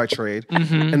songwriter by trade,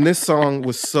 and this song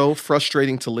was so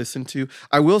frustrating to listen to.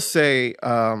 I will say,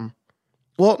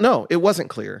 well, no, it wasn't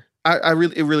clear.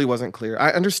 It really wasn't clear.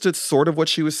 I understood sort of what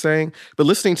she was saying, but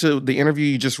listening to the interview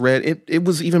you just read, it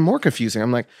was even more confusing.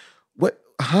 I'm like, what?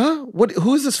 Huh? What?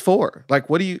 Who is this for? Like,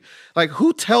 what do you like?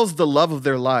 Who tells the love of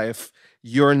their life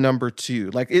you're number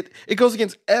two? Like, it goes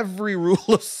against every rule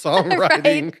of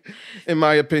songwriting, in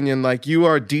my opinion. Like, you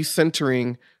are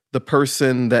decentering the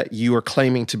person that you are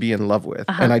claiming to be in love with,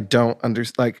 and I don't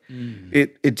understand. Like,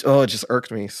 it just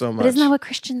irked me so much. But isn't that what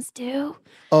Christians do?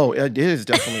 Oh, it is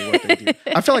definitely what they do.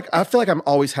 I feel like I'm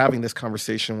always having this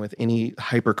conversation with any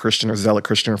hyper Christian or zealot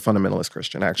Christian or fundamentalist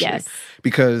Christian, actually, Yes.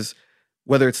 because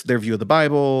whether it's their view of the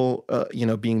Bible,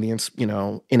 being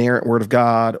the inerrant Word of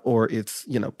God, or it's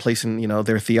placing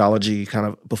their theology kind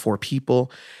of before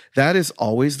people, that is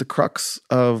always the crux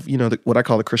of what I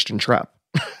call the Christian trap.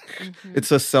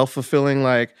 It's a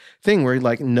self-fulfilling thing where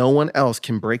no one else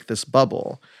can break this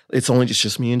bubble. It's only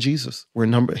just me and Jesus.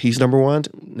 He's number one.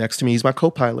 Next to me, he's my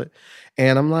co-pilot.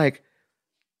 And I'm like,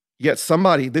 yet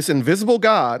somebody, this invisible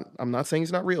God, I'm not saying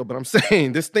he's not real, but I'm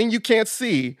saying this thing you can't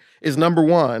see is number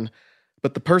one.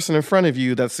 But the person in front of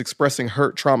you that's expressing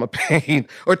hurt, trauma, pain,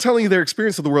 or telling you their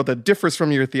experience of the world that differs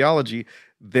from your theology,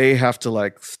 they have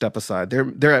to step aside.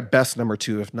 They're at best number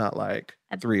two, if not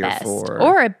At 3 best. or 4.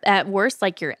 Or at worst,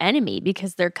 your enemy,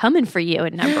 because they're coming for you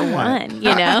at number one,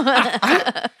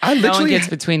 I no one literally gets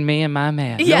between me and my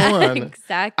man. Yeah, No one.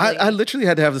 exactly. I literally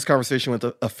had to have this conversation with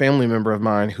a family member of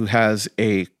mine who has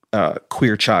a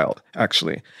queer child,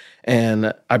 actually.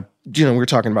 And we were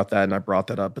talking about that and I brought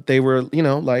that up, but they were,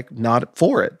 not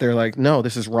for it. They're like, no,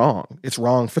 this is wrong. It's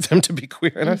wrong for them to be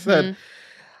queer. And I said,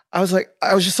 I was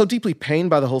just so deeply pained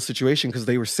by the whole situation because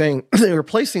they were saying, they were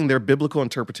placing their biblical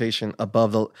interpretation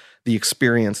above the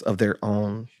experience of their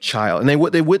own child. And they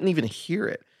wouldn't even hear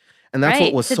it. And that's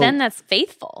what was to so... them, that's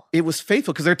faithful. It was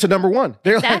faithful because they're to number one.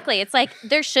 They're Exactly. It's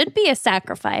there should be a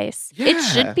sacrifice. It Yeah.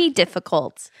 should be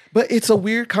difficult. But it's a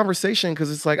weird conversation because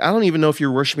it's I don't even know if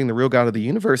you're worshiping the real God of the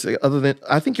universe, other than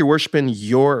I think you're worshiping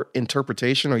your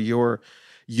interpretation or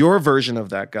your version of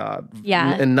that God.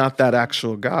 Yeah. And not that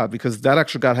actual God, because that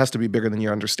actual God has to be bigger than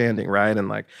your understanding, right?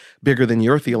 And bigger than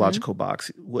your theological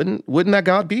box. Wouldn't that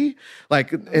God be?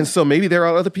 And so maybe there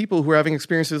are other people who are having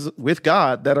experiences with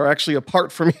God that are actually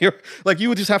apart from your, you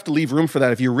would just have to leave room for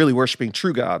that if you're really worshiping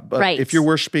true God. But Right. if you're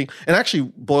worshiping, and I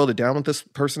actually boiled it down with this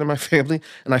person in my family,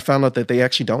 and I found out that they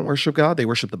actually don't worship God, they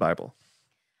worship the Bible.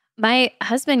 My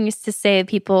husband used to say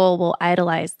people will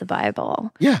idolize the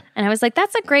Bible. Yeah. And I was like,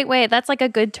 that's a great way. That's a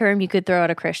good term you could throw at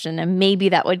a Christian, and maybe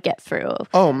that would get through.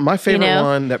 Oh, my favorite know?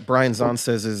 one that Brian Zahn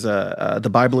says is the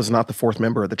Bible is not the fourth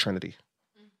member of the Trinity.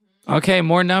 Okay,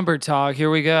 more number talk.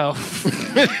 Here we go.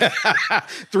 3 I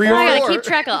or gotta 4. keep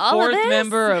track of all Fourth of this.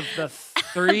 member of the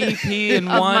 3P and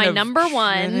Of 1 my of number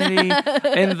one. Trinity.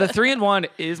 And the 3 and 1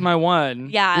 is my 1.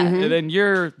 Yeah. And then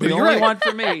you're the But you're only right. one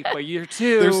for me, but you're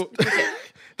 2.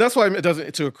 That's why it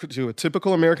doesn't to a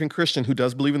typical American Christian who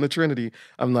does believe in the Trinity.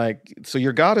 I'm like, so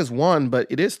your God is one, but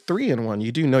it is 3 in 1.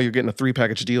 You do know you're getting a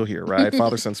 3-package deal here, right?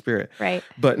 Father, Son, Spirit. Right.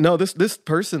 But no, this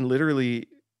person literally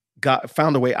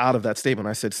found a way out of that statement.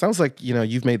 I said, sounds like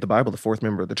you've made the Bible the fourth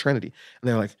member of the Trinity, and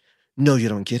they're like, no, you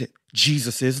don't get it.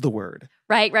 Jesus is the Word.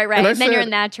 Right. And And, I then you're said- in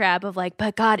that trap of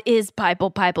but God is Bible.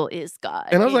 Bible is God.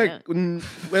 And I was you know?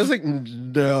 like,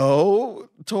 no,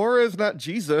 Torah is not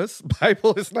Jesus.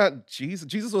 Bible is not Jesus.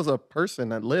 Jesus was a person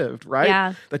that lived, right?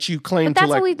 Yeah. That you claim But that's to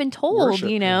what we've been told, worship.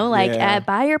 Yeah.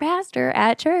 by your pastor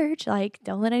at church.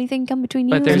 Don't let anything come between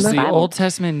you But there's and the the Bible. Old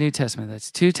Testament and New Testament.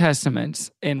 That's 2 testaments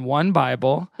in one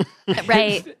Bible.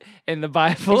 Right. And the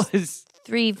Bible is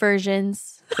 3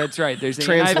 versions. that's right. There's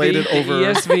Translated NIV,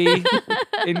 over- ESV,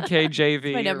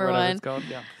 NKJV, My number or whatever one. it's called.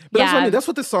 Yeah. But Yeah. that's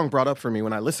what this song brought up for me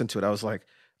when I listened to it. I was like,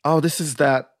 oh, this is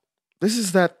that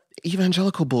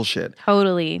evangelical bullshit.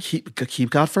 Totally. Keep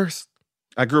God first.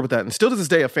 I grew up with that. And still to this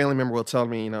day, a family member will tell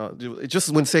me, just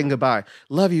when saying goodbye,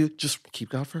 love you, just keep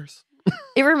God first.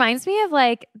 It reminds me of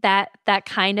like that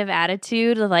kind of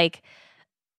attitude, like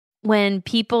when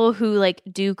people who like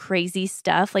do crazy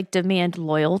stuff like demand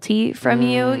loyalty from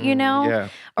you, you know? Yeah.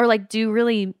 Or like do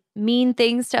really mean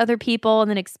things to other people and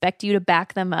then expect you to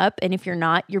back them up. And if you're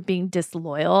not, you're being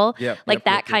disloyal.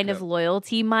 That kind of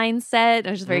loyalty mindset.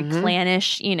 It's just very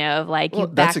clannish, you know, of like you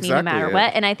back me no matter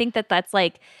what. And I think that that's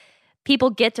like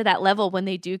people get to that level when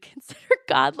they do consider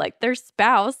God like their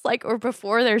spouse, like, or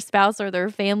before their spouse or their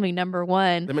family number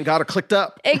one. Them and God are clicked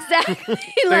up. Exactly.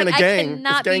 They're like, in a gang. I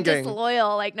cannot It's be gang.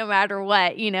 disloyal, like, no matter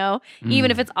what, you know,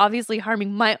 even if it's obviously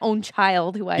harming my own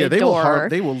child who I adore.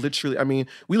 They will literally, I mean,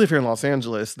 we live here in Los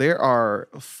Angeles. There are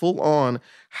full-on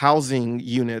housing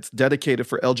units dedicated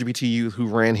for LGBT youth who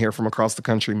ran here from across the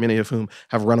country, many of whom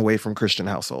have run away from Christian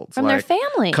households. From their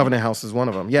family. Covenant House is one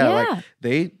of them.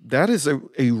 Like that is a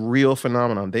real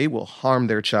phenomenon. They will harm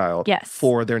their child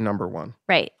for their number one.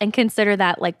 Right. And consider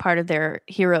that like part of their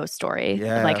hero story.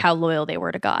 Yeah. Like how loyal they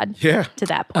were to God. Yeah. To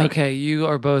that point. Okay, you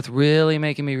are both really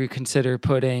making me reconsider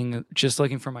putting Just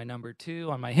Looking for My Number 2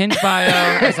 on my Hinge bio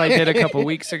as I did a couple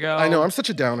weeks ago. I know, I'm such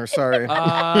a downer. Sorry.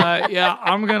 Yeah,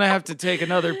 I'm going to have to take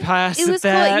another pass It at was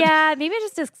cool. that. Yeah, maybe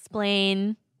just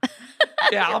explain.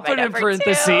 Yeah, I'll put it in number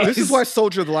parentheses. This is why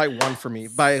Soldier of the Light won for me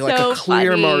by like So a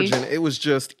clear funny. margin. It was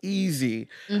just easy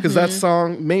because that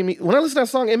song made me, when I listened to that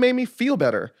song, it made me feel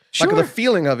better. Like the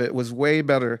feeling of it was way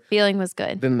better Feeling was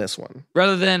good. than this one.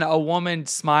 Rather than a woman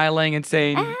smiling and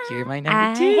saying, "You're my number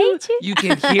I 2," hate you. you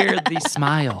can hear the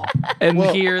smile and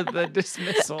hear the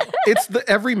dismissal. It's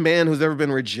every man who's ever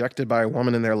been rejected by a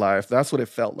woman in their life. That's what it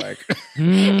felt like.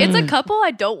 It's a couple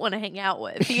I don't want to hang out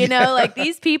with. You know, like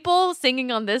these people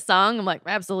singing on this song, I'm like,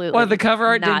 absolutely. What, the cover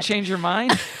art didn't not. change your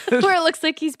mind? Where it looks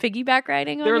like he's piggyback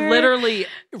riding on They're her. literally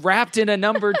wrapped in a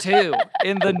number 2,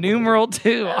 in the numeral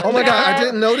 2. Oh my God, I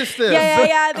didn't notice this. Yeah,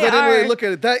 I they didn't are. really look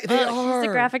at it. They are. He's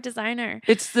the graphic designer.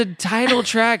 It's the title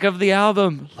track of the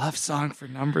album, Love Song for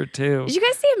Number 2. Did you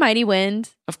guys see Mighty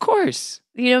Wind? Of course.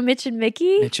 You know Mitch and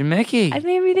Mickey? Mitch and Mickey. It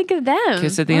made me think of them.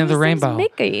 Kiss at the End of the Rainbow.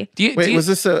 Mickey. Wait, was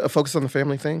this a focus on the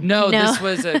family thing? No, this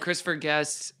was a Christopher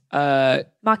Guest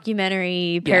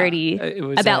mockumentary parody it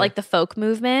was, about like the folk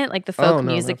movement, like the folk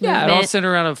music movement. Yeah, it all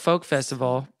centered around a folk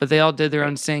festival, but they all did their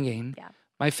own singing. Yeah.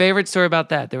 My favorite story about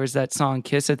that, there was that song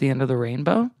Kiss at the End of the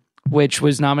Rainbow, which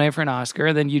was nominated for an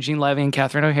Oscar. Then Eugene Levy and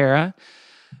Catherine O'Hara,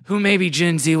 who maybe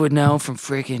Gen Z would know from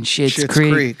freaking Schitt's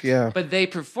Creek. Yeah. But they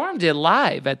performed it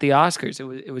live at the Oscars.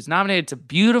 It was nominated. It's a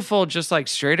beautiful, just like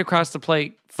straight across the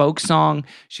plate folk song.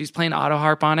 She's playing auto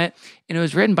harp on it. And it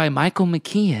was written by Michael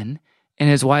McKean and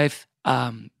his wife,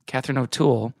 Catherine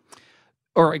O'Toole,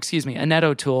 or excuse me, Annette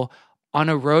O'Toole, on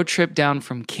a road trip down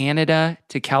from Canada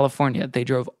to California. They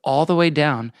drove all the way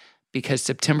down because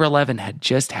September 11 had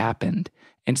just happened.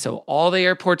 And so all the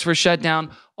airports were shut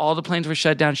down. All the planes were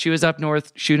shut down. She was up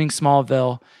north shooting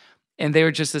Smallville. And they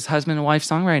were just this husband and wife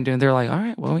songwriting doing. They're like, all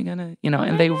right, well, we gonna,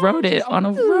 and they wrote it on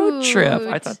a road trip.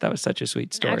 I thought that was such a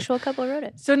sweet story. An actual couple wrote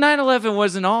it. So 9/11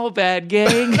 wasn't all bad,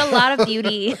 gang. It's a lot of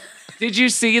beauty. Did you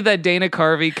see that Dana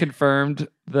Carvey confirmed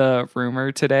the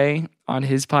rumor today on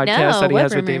his podcast No, that he what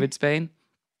has with rumor? David Spade?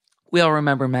 We all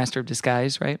remember Master of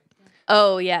Disguise, right?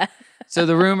 Oh, yeah. So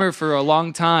the rumor for a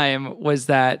long time was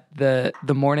that the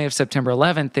morning of September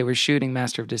 11th, they were shooting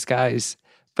Master of Disguise,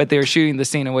 but they were shooting the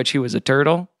scene in which he was a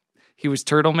turtle. He was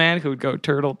Turtle Man who would go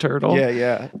turtle, turtle.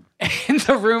 Yeah. And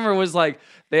the rumor was like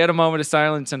they had a moment of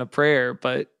silence and a prayer,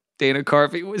 but Dana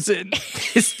Carvey was in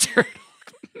his turtle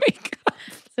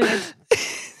makeup.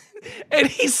 And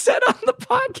he said on the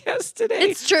podcast today,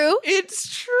 It's true.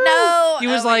 It's true. No. He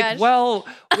was Oh my like, gosh. well,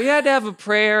 we had to have a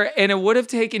prayer and it would have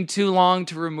taken too long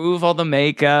to remove all the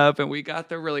makeup and we got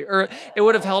there really early. It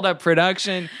would have held up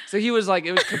production. So he was like,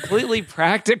 it was completely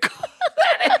practical.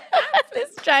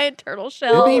 This giant turtle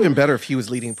shell. It'd be even better if he was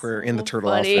leading prayer in the turtle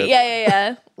Funny. outfit.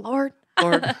 Yeah. Lord.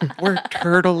 Lord, we're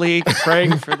turtly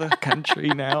praying for the country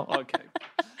now.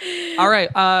 Okay. All right.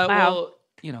 Well,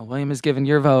 William has given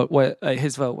your vote.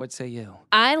 His vote? What say you?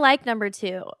 I like number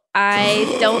 2.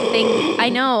 I don't think I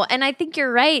know, and I think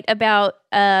you're right about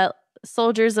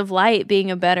Soldiers of Light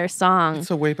being a better song.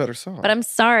 It's a way better song. But I'm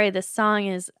sorry, this song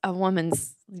is a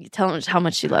woman's telling how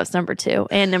much she loves number 2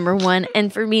 and number 1,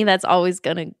 and for me, that's always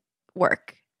gonna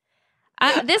work.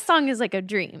 This song is like a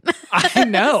dream. I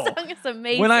know. This song is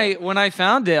amazing. When I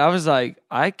found it, I was like,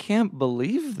 I can't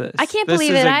believe this. I can't This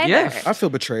believe is it a either. gift. I feel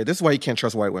betrayed. This is why you can't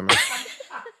trust white women.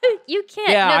 You can't.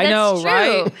 Yeah, no, I that's know,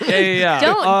 true. right? Yeah.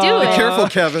 Don't do Be it. careful,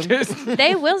 Kevin.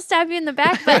 They will stab you in the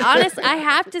back, but honest, I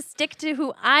have to stick to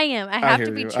who I am. I have hear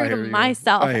to be you. true I to hear you.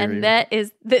 myself, I hear and you. that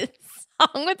is the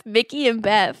song with Mickey and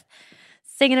Beth.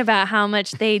 singing about how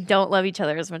much they don't love each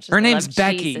other as much as Her they name's love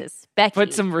Becky. Jesus. Becky.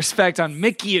 Put some respect on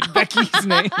Mickey and Becky's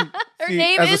name. Her See,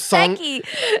 name as a is song- Becky.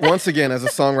 Once again, as a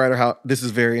songwriter, how this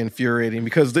is very infuriating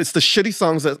because it's the shitty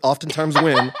songs that oftentimes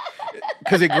win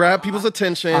because they grab people's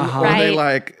attention or they Right.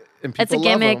 like, and people It's a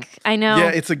love them. gimmick. I know. Yeah,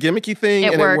 it's a gimmicky thing,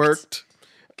 It and worked. it worked.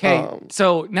 Okay,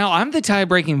 so now I'm the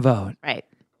tie-breaking vote. Right.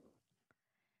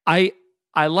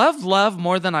 I love love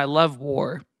more than I love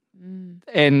war.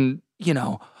 And,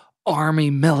 army,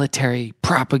 military,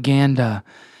 propaganda,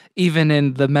 even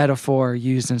in the metaphor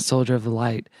used in Soldier of the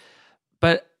Light.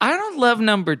 But I don't love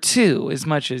number 2 as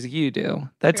much as you do.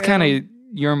 That's True. kind of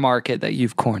your market that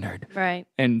you've cornered Right.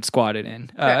 and squatted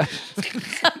in. I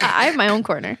have my own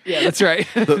corner. Yeah, that's right.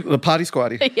 The potty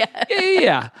squatty. Yeah.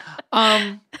 Yeah.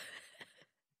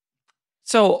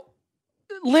 So,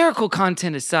 lyrical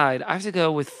content aside, I have to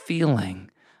go with feeling.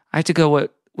 I have to go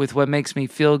with what makes me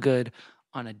feel good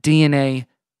on a DNA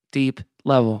deep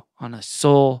level, on a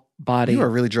soul body. You are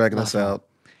really dragging us out.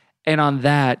 And on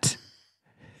that,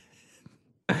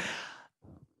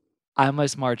 I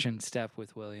must march in step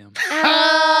with William.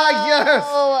 Yes!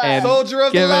 And Soldier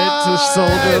of the give Light! it to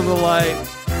Soldier of the Light.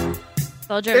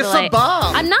 Soldier of It's the a Light.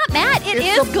 bop. I'm not mad. It It's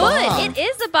is a good. bop. It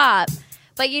is a bop.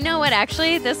 But you know what?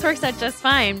 Actually, this works out just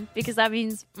fine because that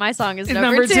means my song is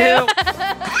number 2.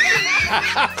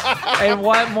 And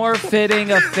what more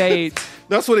fitting of fate?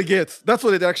 That's what it gets. That's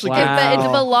what it actually gets. But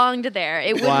it belonged there.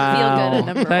 It wouldn't feel good at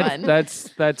number 1.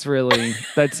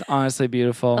 That's honestly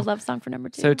beautiful. A love song for number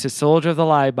 2. So to Soldier of the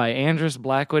Light by Andrews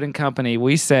Blackwood and Company,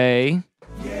 we say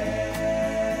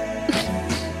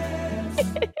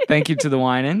thank you to the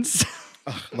Winans.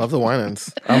 Love the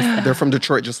Winans. They're from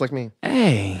Detroit, just like me.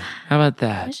 Hey, how about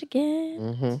that? Michigan.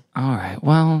 Mm-hmm. All right.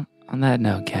 Well, on that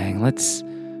note, gang, let's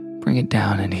bring it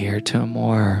down in here to a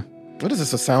more What is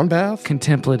this, a sound bath?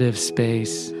 contemplative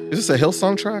space. Is this a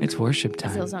Hillsong track? It's worship It's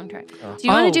time. a song track. Do you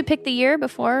want to do pick the year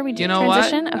before we do You know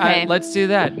transition? what? Okay. Let's do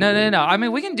that. No. I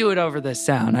mean, we can do it over the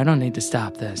sound. I don't need to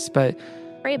stop this. But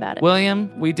Pray about it.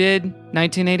 William, we did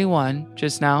 1981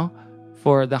 just now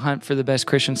for the hunt for the best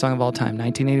Christian song of all time,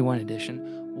 1981 edition.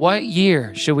 What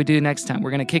year should we do next time?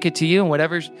 We're going to kick it to you, and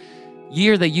whatever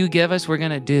year that you give us, we're going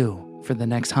to do for the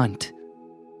next hunt.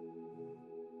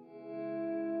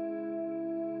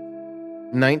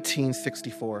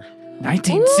 1964.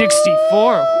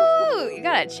 1964. Ooh, you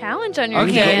got a challenge on your You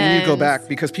need to hands. go back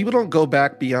because people don't go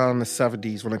back beyond the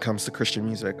 70s when it comes to Christian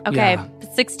music. Okay, Yeah.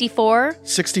 64.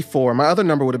 64. My other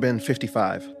number would have been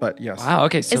 55, but yes. Wow.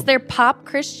 Okay. So Is there pop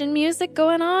Christian music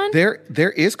going on? There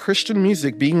is Christian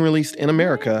music being released in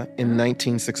America in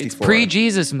 1964.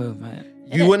 pre-Jesus movement.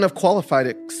 You wouldn't have qualified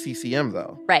it CCM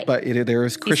though. Right. But there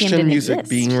is Christian didn't music exist.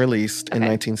 being released in Okay.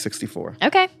 1964.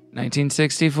 Okay.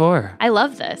 1964. I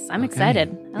love this. I'm excited.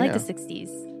 I like Yeah. the 60s.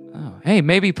 Oh, hey,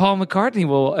 maybe Paul McCartney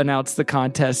will announce the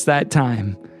contest that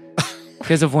time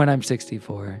because of When I'm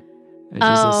 64. It's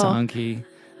just a Oh. song key.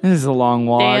 This is a long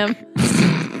walk.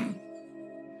 Damn.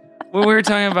 When we were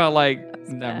talking about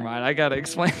never mind. I gotta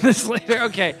explain this later.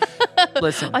 Okay,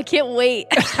 listen. I can't wait.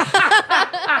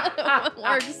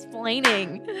 More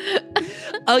explaining.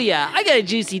 Oh yeah, I got a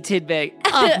juicy tidbit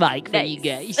off mic for you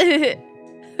guys.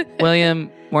 William,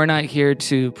 we're not here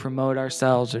to promote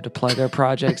ourselves or to plug our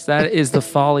projects. That is the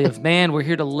folly of man. We're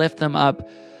here to lift them up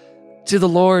to the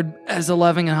Lord as a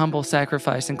loving and humble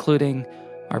sacrifice, including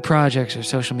our projects, our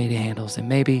social media handles, and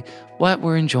maybe what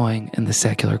we're enjoying in the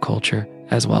secular culture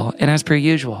as well. And as per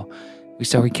usual, we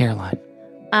start with Caroline.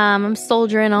 I'm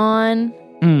soldiering on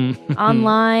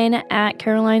online at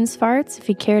Caroline's Farts if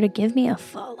you care to give me a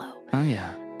follow. Oh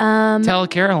yeah. Tell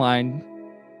Caroline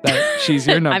that she's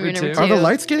your number, I'm your number two. Are the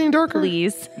lights getting darker?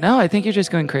 Please. No, I think you're just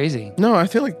going crazy. No, I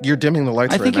feel like you're dimming the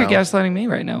lights I right think you're now. gaslighting me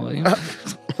right now, William.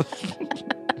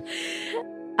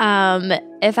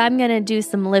 If I'm going to do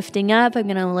some lifting up, I'm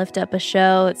going to lift up a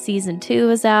show. Season 2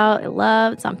 is out. I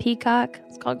love it's on Peacock.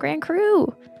 It's called Grand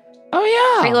Crew. Oh,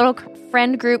 yeah. Great little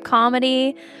friend group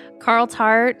comedy. Carl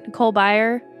Tart, Nicole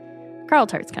Byer. Carl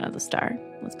Tart's kind of the star,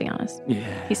 let's be honest.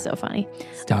 Yeah. He's so funny.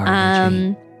 Star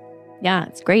energy. Yeah,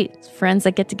 it's great. It's friends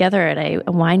that get together at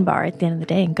a wine bar at the end of the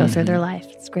day and go through their life.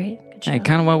 It's great. Good show. Hey,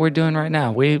 kind of what we're doing right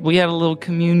now. We had a little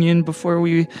communion before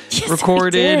we Yes,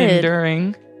 recorded we and did.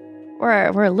 during.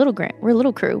 We're a little we're a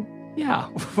little crew. Yeah,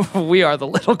 we are the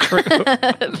little crew.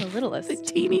 The littlest.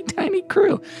 Teeny tiny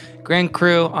crew. Grand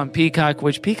Crew on Peacock,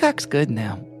 which Peacock's good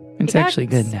now. It's actually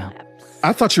good now.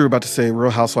 I thought you were about to say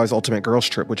Real Housewives Ultimate Girls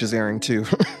Trip, which is airing too.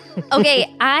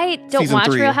 Okay, I don't Season watch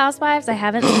 3. Real Housewives. I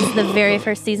haven't since the very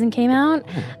first season came out.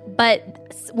 But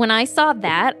when I saw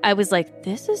that, I was like,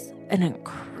 this is an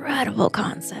incredible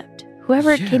concept.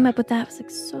 Whoever came up with that was like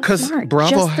so Because smart. Bravo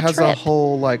Just the has a trip.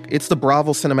 whole it's the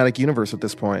Bravo cinematic universe at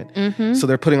this point. Mhm. So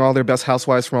they're putting all their best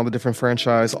housewives from all the different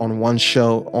franchise on one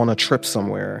show on a trip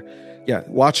somewhere. Yeah,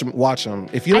 watch them. Watch them.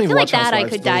 If you don't I even feel like watch that I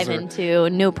Housewives, could dive those are- into,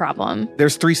 no problem.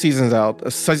 There's 3 seasons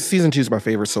out. Season 2 is my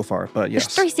favorite so far, but yes.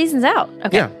 There's 3 seasons out.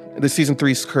 Okay. Yeah, the season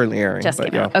 3 is currently airing. Just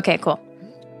but came out. Okay, cool.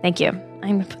 Thank you.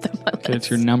 I'm gonna put that on my list. It's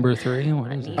your number 3.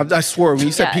 What is it? I swore when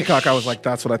you said Yeah. Peacock, I was like,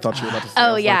 "That's what I thought you were about to say." I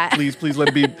Oh was yeah. like, please let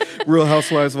it be Real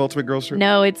Housewives of Ultimate Girls Trip.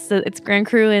 No, it's Grand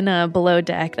Crew and Below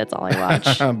Deck. That's all I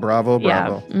watch. Bravo.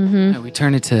 Yeah. Mm-hmm. We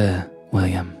turn it to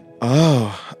William.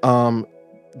 Oh,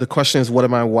 the question is, what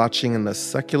am I watching in the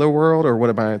secular world, or what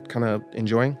am I kind of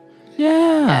enjoying?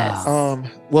 Yeah.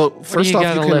 Well, do first you off,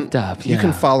 gotta lift up? you can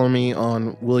Yeah. follow me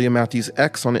on William Matthews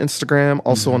X on Instagram.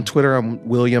 Also on Twitter, I'm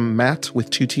William Matt with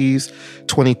 2 T's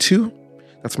 22.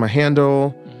 That's my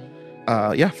handle.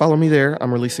 Follow me there.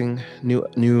 I'm releasing new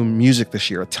music this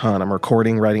year, a ton. I'm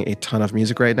recording, writing a ton of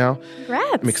music right now.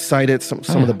 Congrats. I'm excited. Some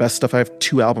of the best stuff. I have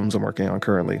 2 albums I'm working on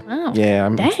currently. Wow. Yeah,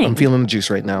 Dang. I'm feeling the juice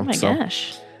right now. Oh my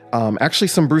gosh. Actually,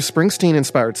 some Bruce Springsteen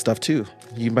inspired stuff too.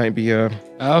 You might be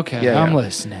Okay, Yeah, I'm yeah.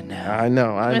 listening now. I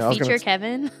know. I Want know. I to was feature gonna-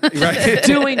 Kevin? Right.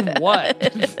 Doing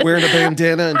what? Wearing a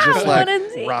bandana and just like wanna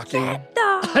see rocking.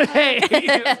 Hey,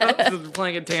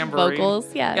 playing a tambourine.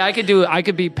 Vocals, yeah. Yeah, I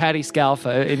could be Patty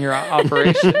Scalfa in your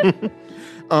operation.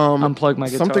 Unplug my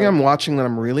guitar. Something I'm watching that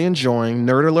I'm really enjoying.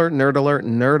 Nerd alert, nerd alert,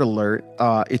 nerd alert.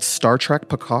 It's Star Trek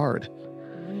Picard.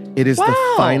 It is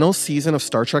the final season of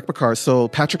Star Trek Picard. So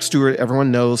Patrick Stewart,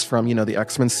 everyone knows from, the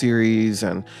X-Men series,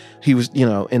 and he was,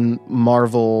 in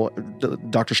Marvel, the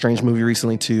Doctor Strange movie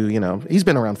recently too, he's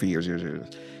been around for years.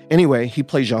 Anyway, he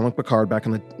played Jean-Luc Picard back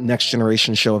in the Next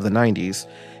Generation show of the 90s.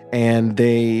 And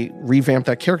they revamped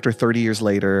that character 30 years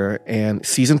later. And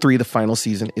season 3, the final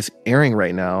season, is airing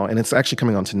right now. And it's actually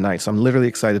coming on tonight. So I'm literally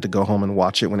excited to go home and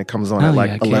watch it when it comes on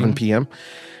at 11 p.m.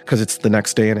 Because it's the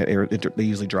next day and they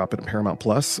usually drop it at Paramount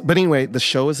Plus. But anyway, the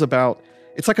show is about,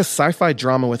 it's like a sci-fi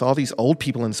drama with all these old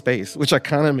people in space, which I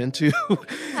kind of am into. So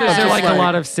is there like a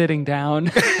lot of sitting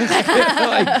down?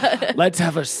 Like, let's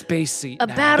have a space seat. A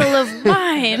battle of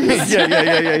minds.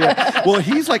 yeah. Well,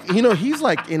 he's like, he's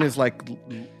like in his like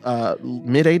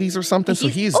mid 80s or something. So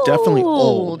he's definitely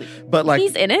old. But like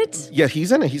he's in it? Yeah,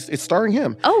 he's in it. It's starring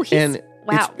him. Oh,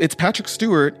 wow. It's Patrick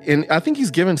Stewart, and I think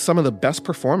he's given some of the best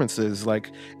performances.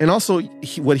 And also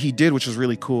what he did, which was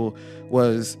really cool,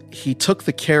 was he took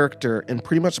the character and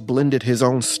pretty much blended his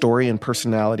own story and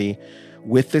personality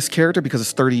with this character because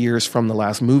it's 30 years from the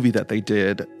last movie that they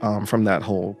did from that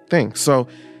whole thing. So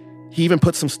he even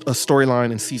put a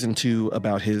storyline in season 2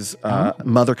 about his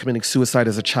mother committing suicide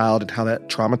as a child and how that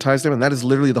traumatized him, and that is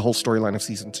literally the whole storyline of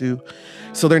season 2.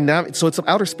 So so it's an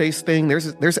outer space thing.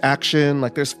 There's action,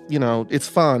 like there's it's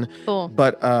fun. Cool.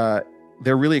 But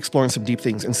they're really exploring some deep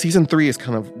things. And season 3 has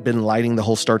kind of been lighting the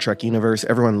whole Star Trek universe.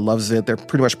 Everyone loves it. They're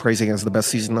pretty much praising it as the best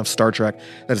season of Star Trek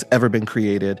that has ever been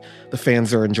created. The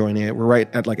fans are enjoying it. We're right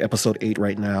at like episode 8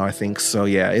 right now, I think. So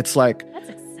yeah, it's like That's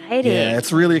exciting. yeah,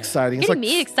 it's really exciting. It's Getting like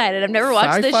me excited. I've never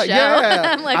watched this sci-fi- show.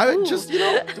 Yeah. I'm like, I ooh. just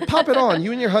pop it on.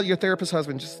 You and your therapist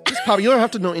husband just pop it. You don't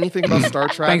have to know anything about Star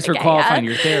Trek. Thanks for qualifying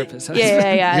your therapist.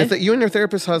 Yeah. You and your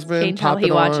therapist husband Change pop how he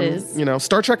it on. watches.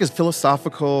 Star Trek is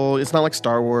philosophical. It's not like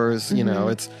Star Wars.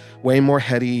 It's way more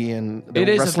heady and It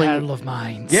is wrestling. a battle of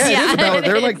minds. Yeah, it is about. it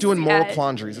They're like is, doing moral yeah.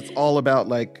 quandaries. It's all about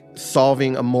like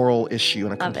solving a moral issue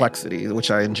and a Love it. complexity,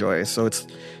 which I enjoy. So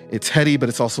it's heady, but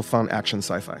it's also fun action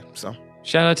sci-fi. So.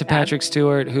 Shout out to Patrick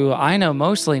Stewart, who I know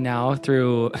mostly now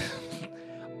through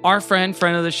our friend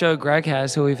of the show, Greg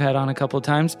Has, who we've had on a couple of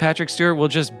times. Patrick Stewart will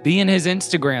just be in his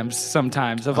Instagrams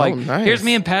sometimes of like, nice. here's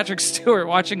me and Patrick Stewart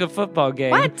watching a football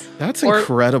game. What? That's Or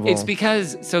incredible. It's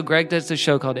because, so Greg does this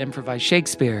show called Improvised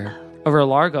Shakespeare over at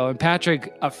Largo, and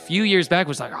Patrick a few years back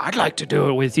was like, I'd like to do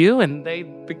it with you, and they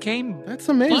became That's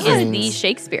He amazing. is the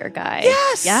Shakespeare guy.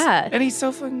 Yes! Yeah. And he's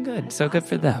so fucking good. So good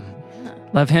for them.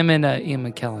 Love him and Ian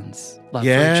McKellen's love for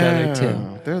each other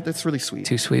too. That's really sweet.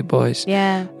 2 sweet boys.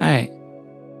 Yeah. All right.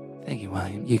 Thank you,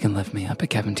 William. You can lift me up at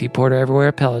Kevin T. Porter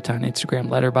everywhere. Peloton, Instagram,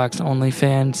 Letterboxd,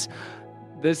 OnlyFans.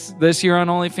 This year on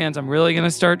OnlyFans, I'm really going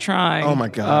to start trying. Oh my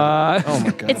god. Oh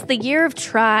my god. It's the year of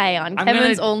try on I'm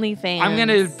Kevin's gonna- OnlyFans. I'm going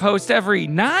to post every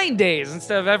 9 days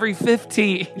instead of every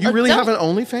 15. You really don't have an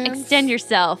OnlyFans? extend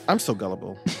yourself. I'm so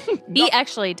gullible. He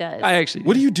actually does. I actually.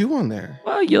 What do you do on there?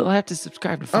 Well, you'll have to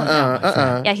subscribe to find out. my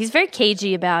friend. Yeah, he's very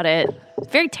cagey about it.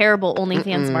 Very terrible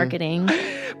OnlyFans marketing.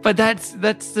 But that's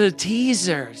the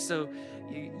teaser. So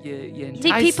you Think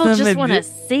entice people them just and want to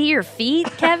see your feet,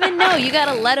 Kevin? No, you got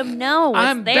to let them know what's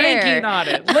I'm there. banking on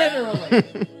it,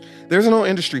 literally. There's an whole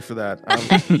industry for that.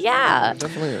 Yeah.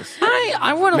 Definitely is.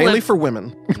 I want to Mainly for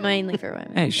women. Mainly for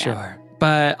women. Hey, yeah. sure.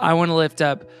 But I want to lift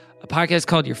up a podcast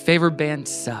called Your Favorite Band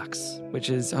Sucks, which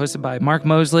is hosted by Mark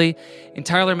Mosley and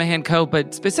Tyler Mahan Coe.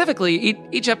 But specifically,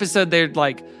 each episode, they're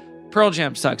like, Pearl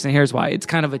Jam sucks, and here's why. It's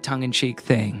kind of a tongue-in-cheek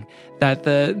thing that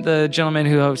the gentleman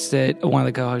who hosts it, one of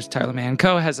the co-hosts, Tyler Mahan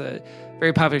Coe, has a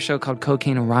very popular show called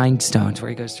Cocaine and Rhinestones, where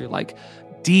he goes through like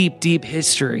deep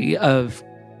history of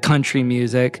country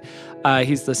music.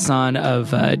 He's the son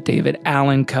of David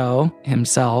Allan Coe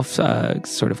himself,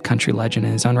 sort of country legend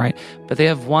in his own right. But they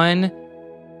have one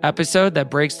episode that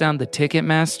breaks down the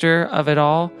Ticketmaster of it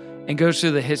all and goes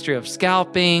through the history of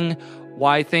scalping,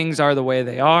 why things are the way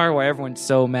they are, why everyone's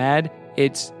so mad.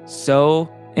 It's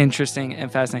so interesting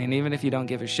and fascinating. Even if you don't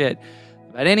give a shit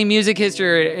about any music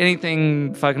history or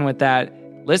anything fucking with that,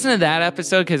 listen to that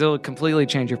episode because it'll completely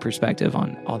change your perspective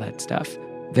on all that stuff.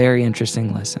 Very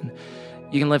interesting listen.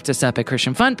 You can lift us up at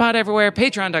Christian Fun Pod everywhere,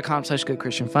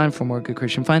 patreon.com/goodchristianfun for more Good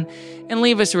Christian Fun, and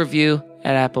leave us a review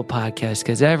at Apple Podcasts,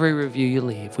 because every review you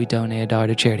leave, we donate $1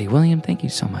 to charity. William, thank you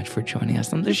so much for joining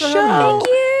us on the show. Thank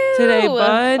you. Today,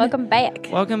 bud. Welcome back.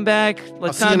 Welcome back.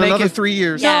 Let's I'll see you in not make another it 3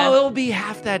 years. Yeah. No, it'll be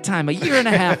half that time, a year and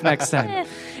a half next time.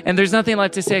 And there's nothing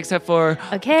left to say except for,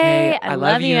 Okay, I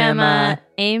love you, Emma.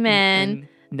 Amen.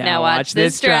 Now watch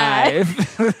this drive.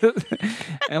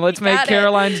 And let's make got it.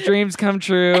 Caroline's dreams come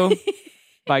true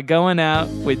by going out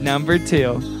with number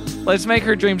 2. Let's make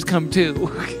her dreams come too.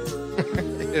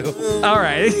 All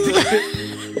right.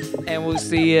 And we'll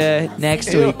see you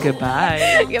next week.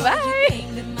 Goodbye. Goodbye.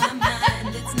 In my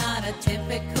mind, it's not a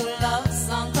typical love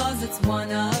song, 'cause it's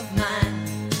one of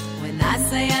mine. When I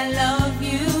say I love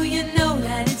you, you know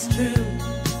that it's true,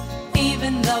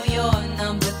 even though you're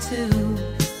number 2.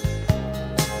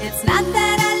 It's not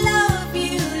that I love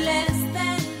you less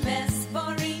than best,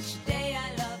 for each day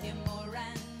I love you more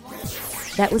and more.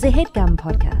 That was a HeadGum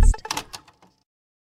podcast.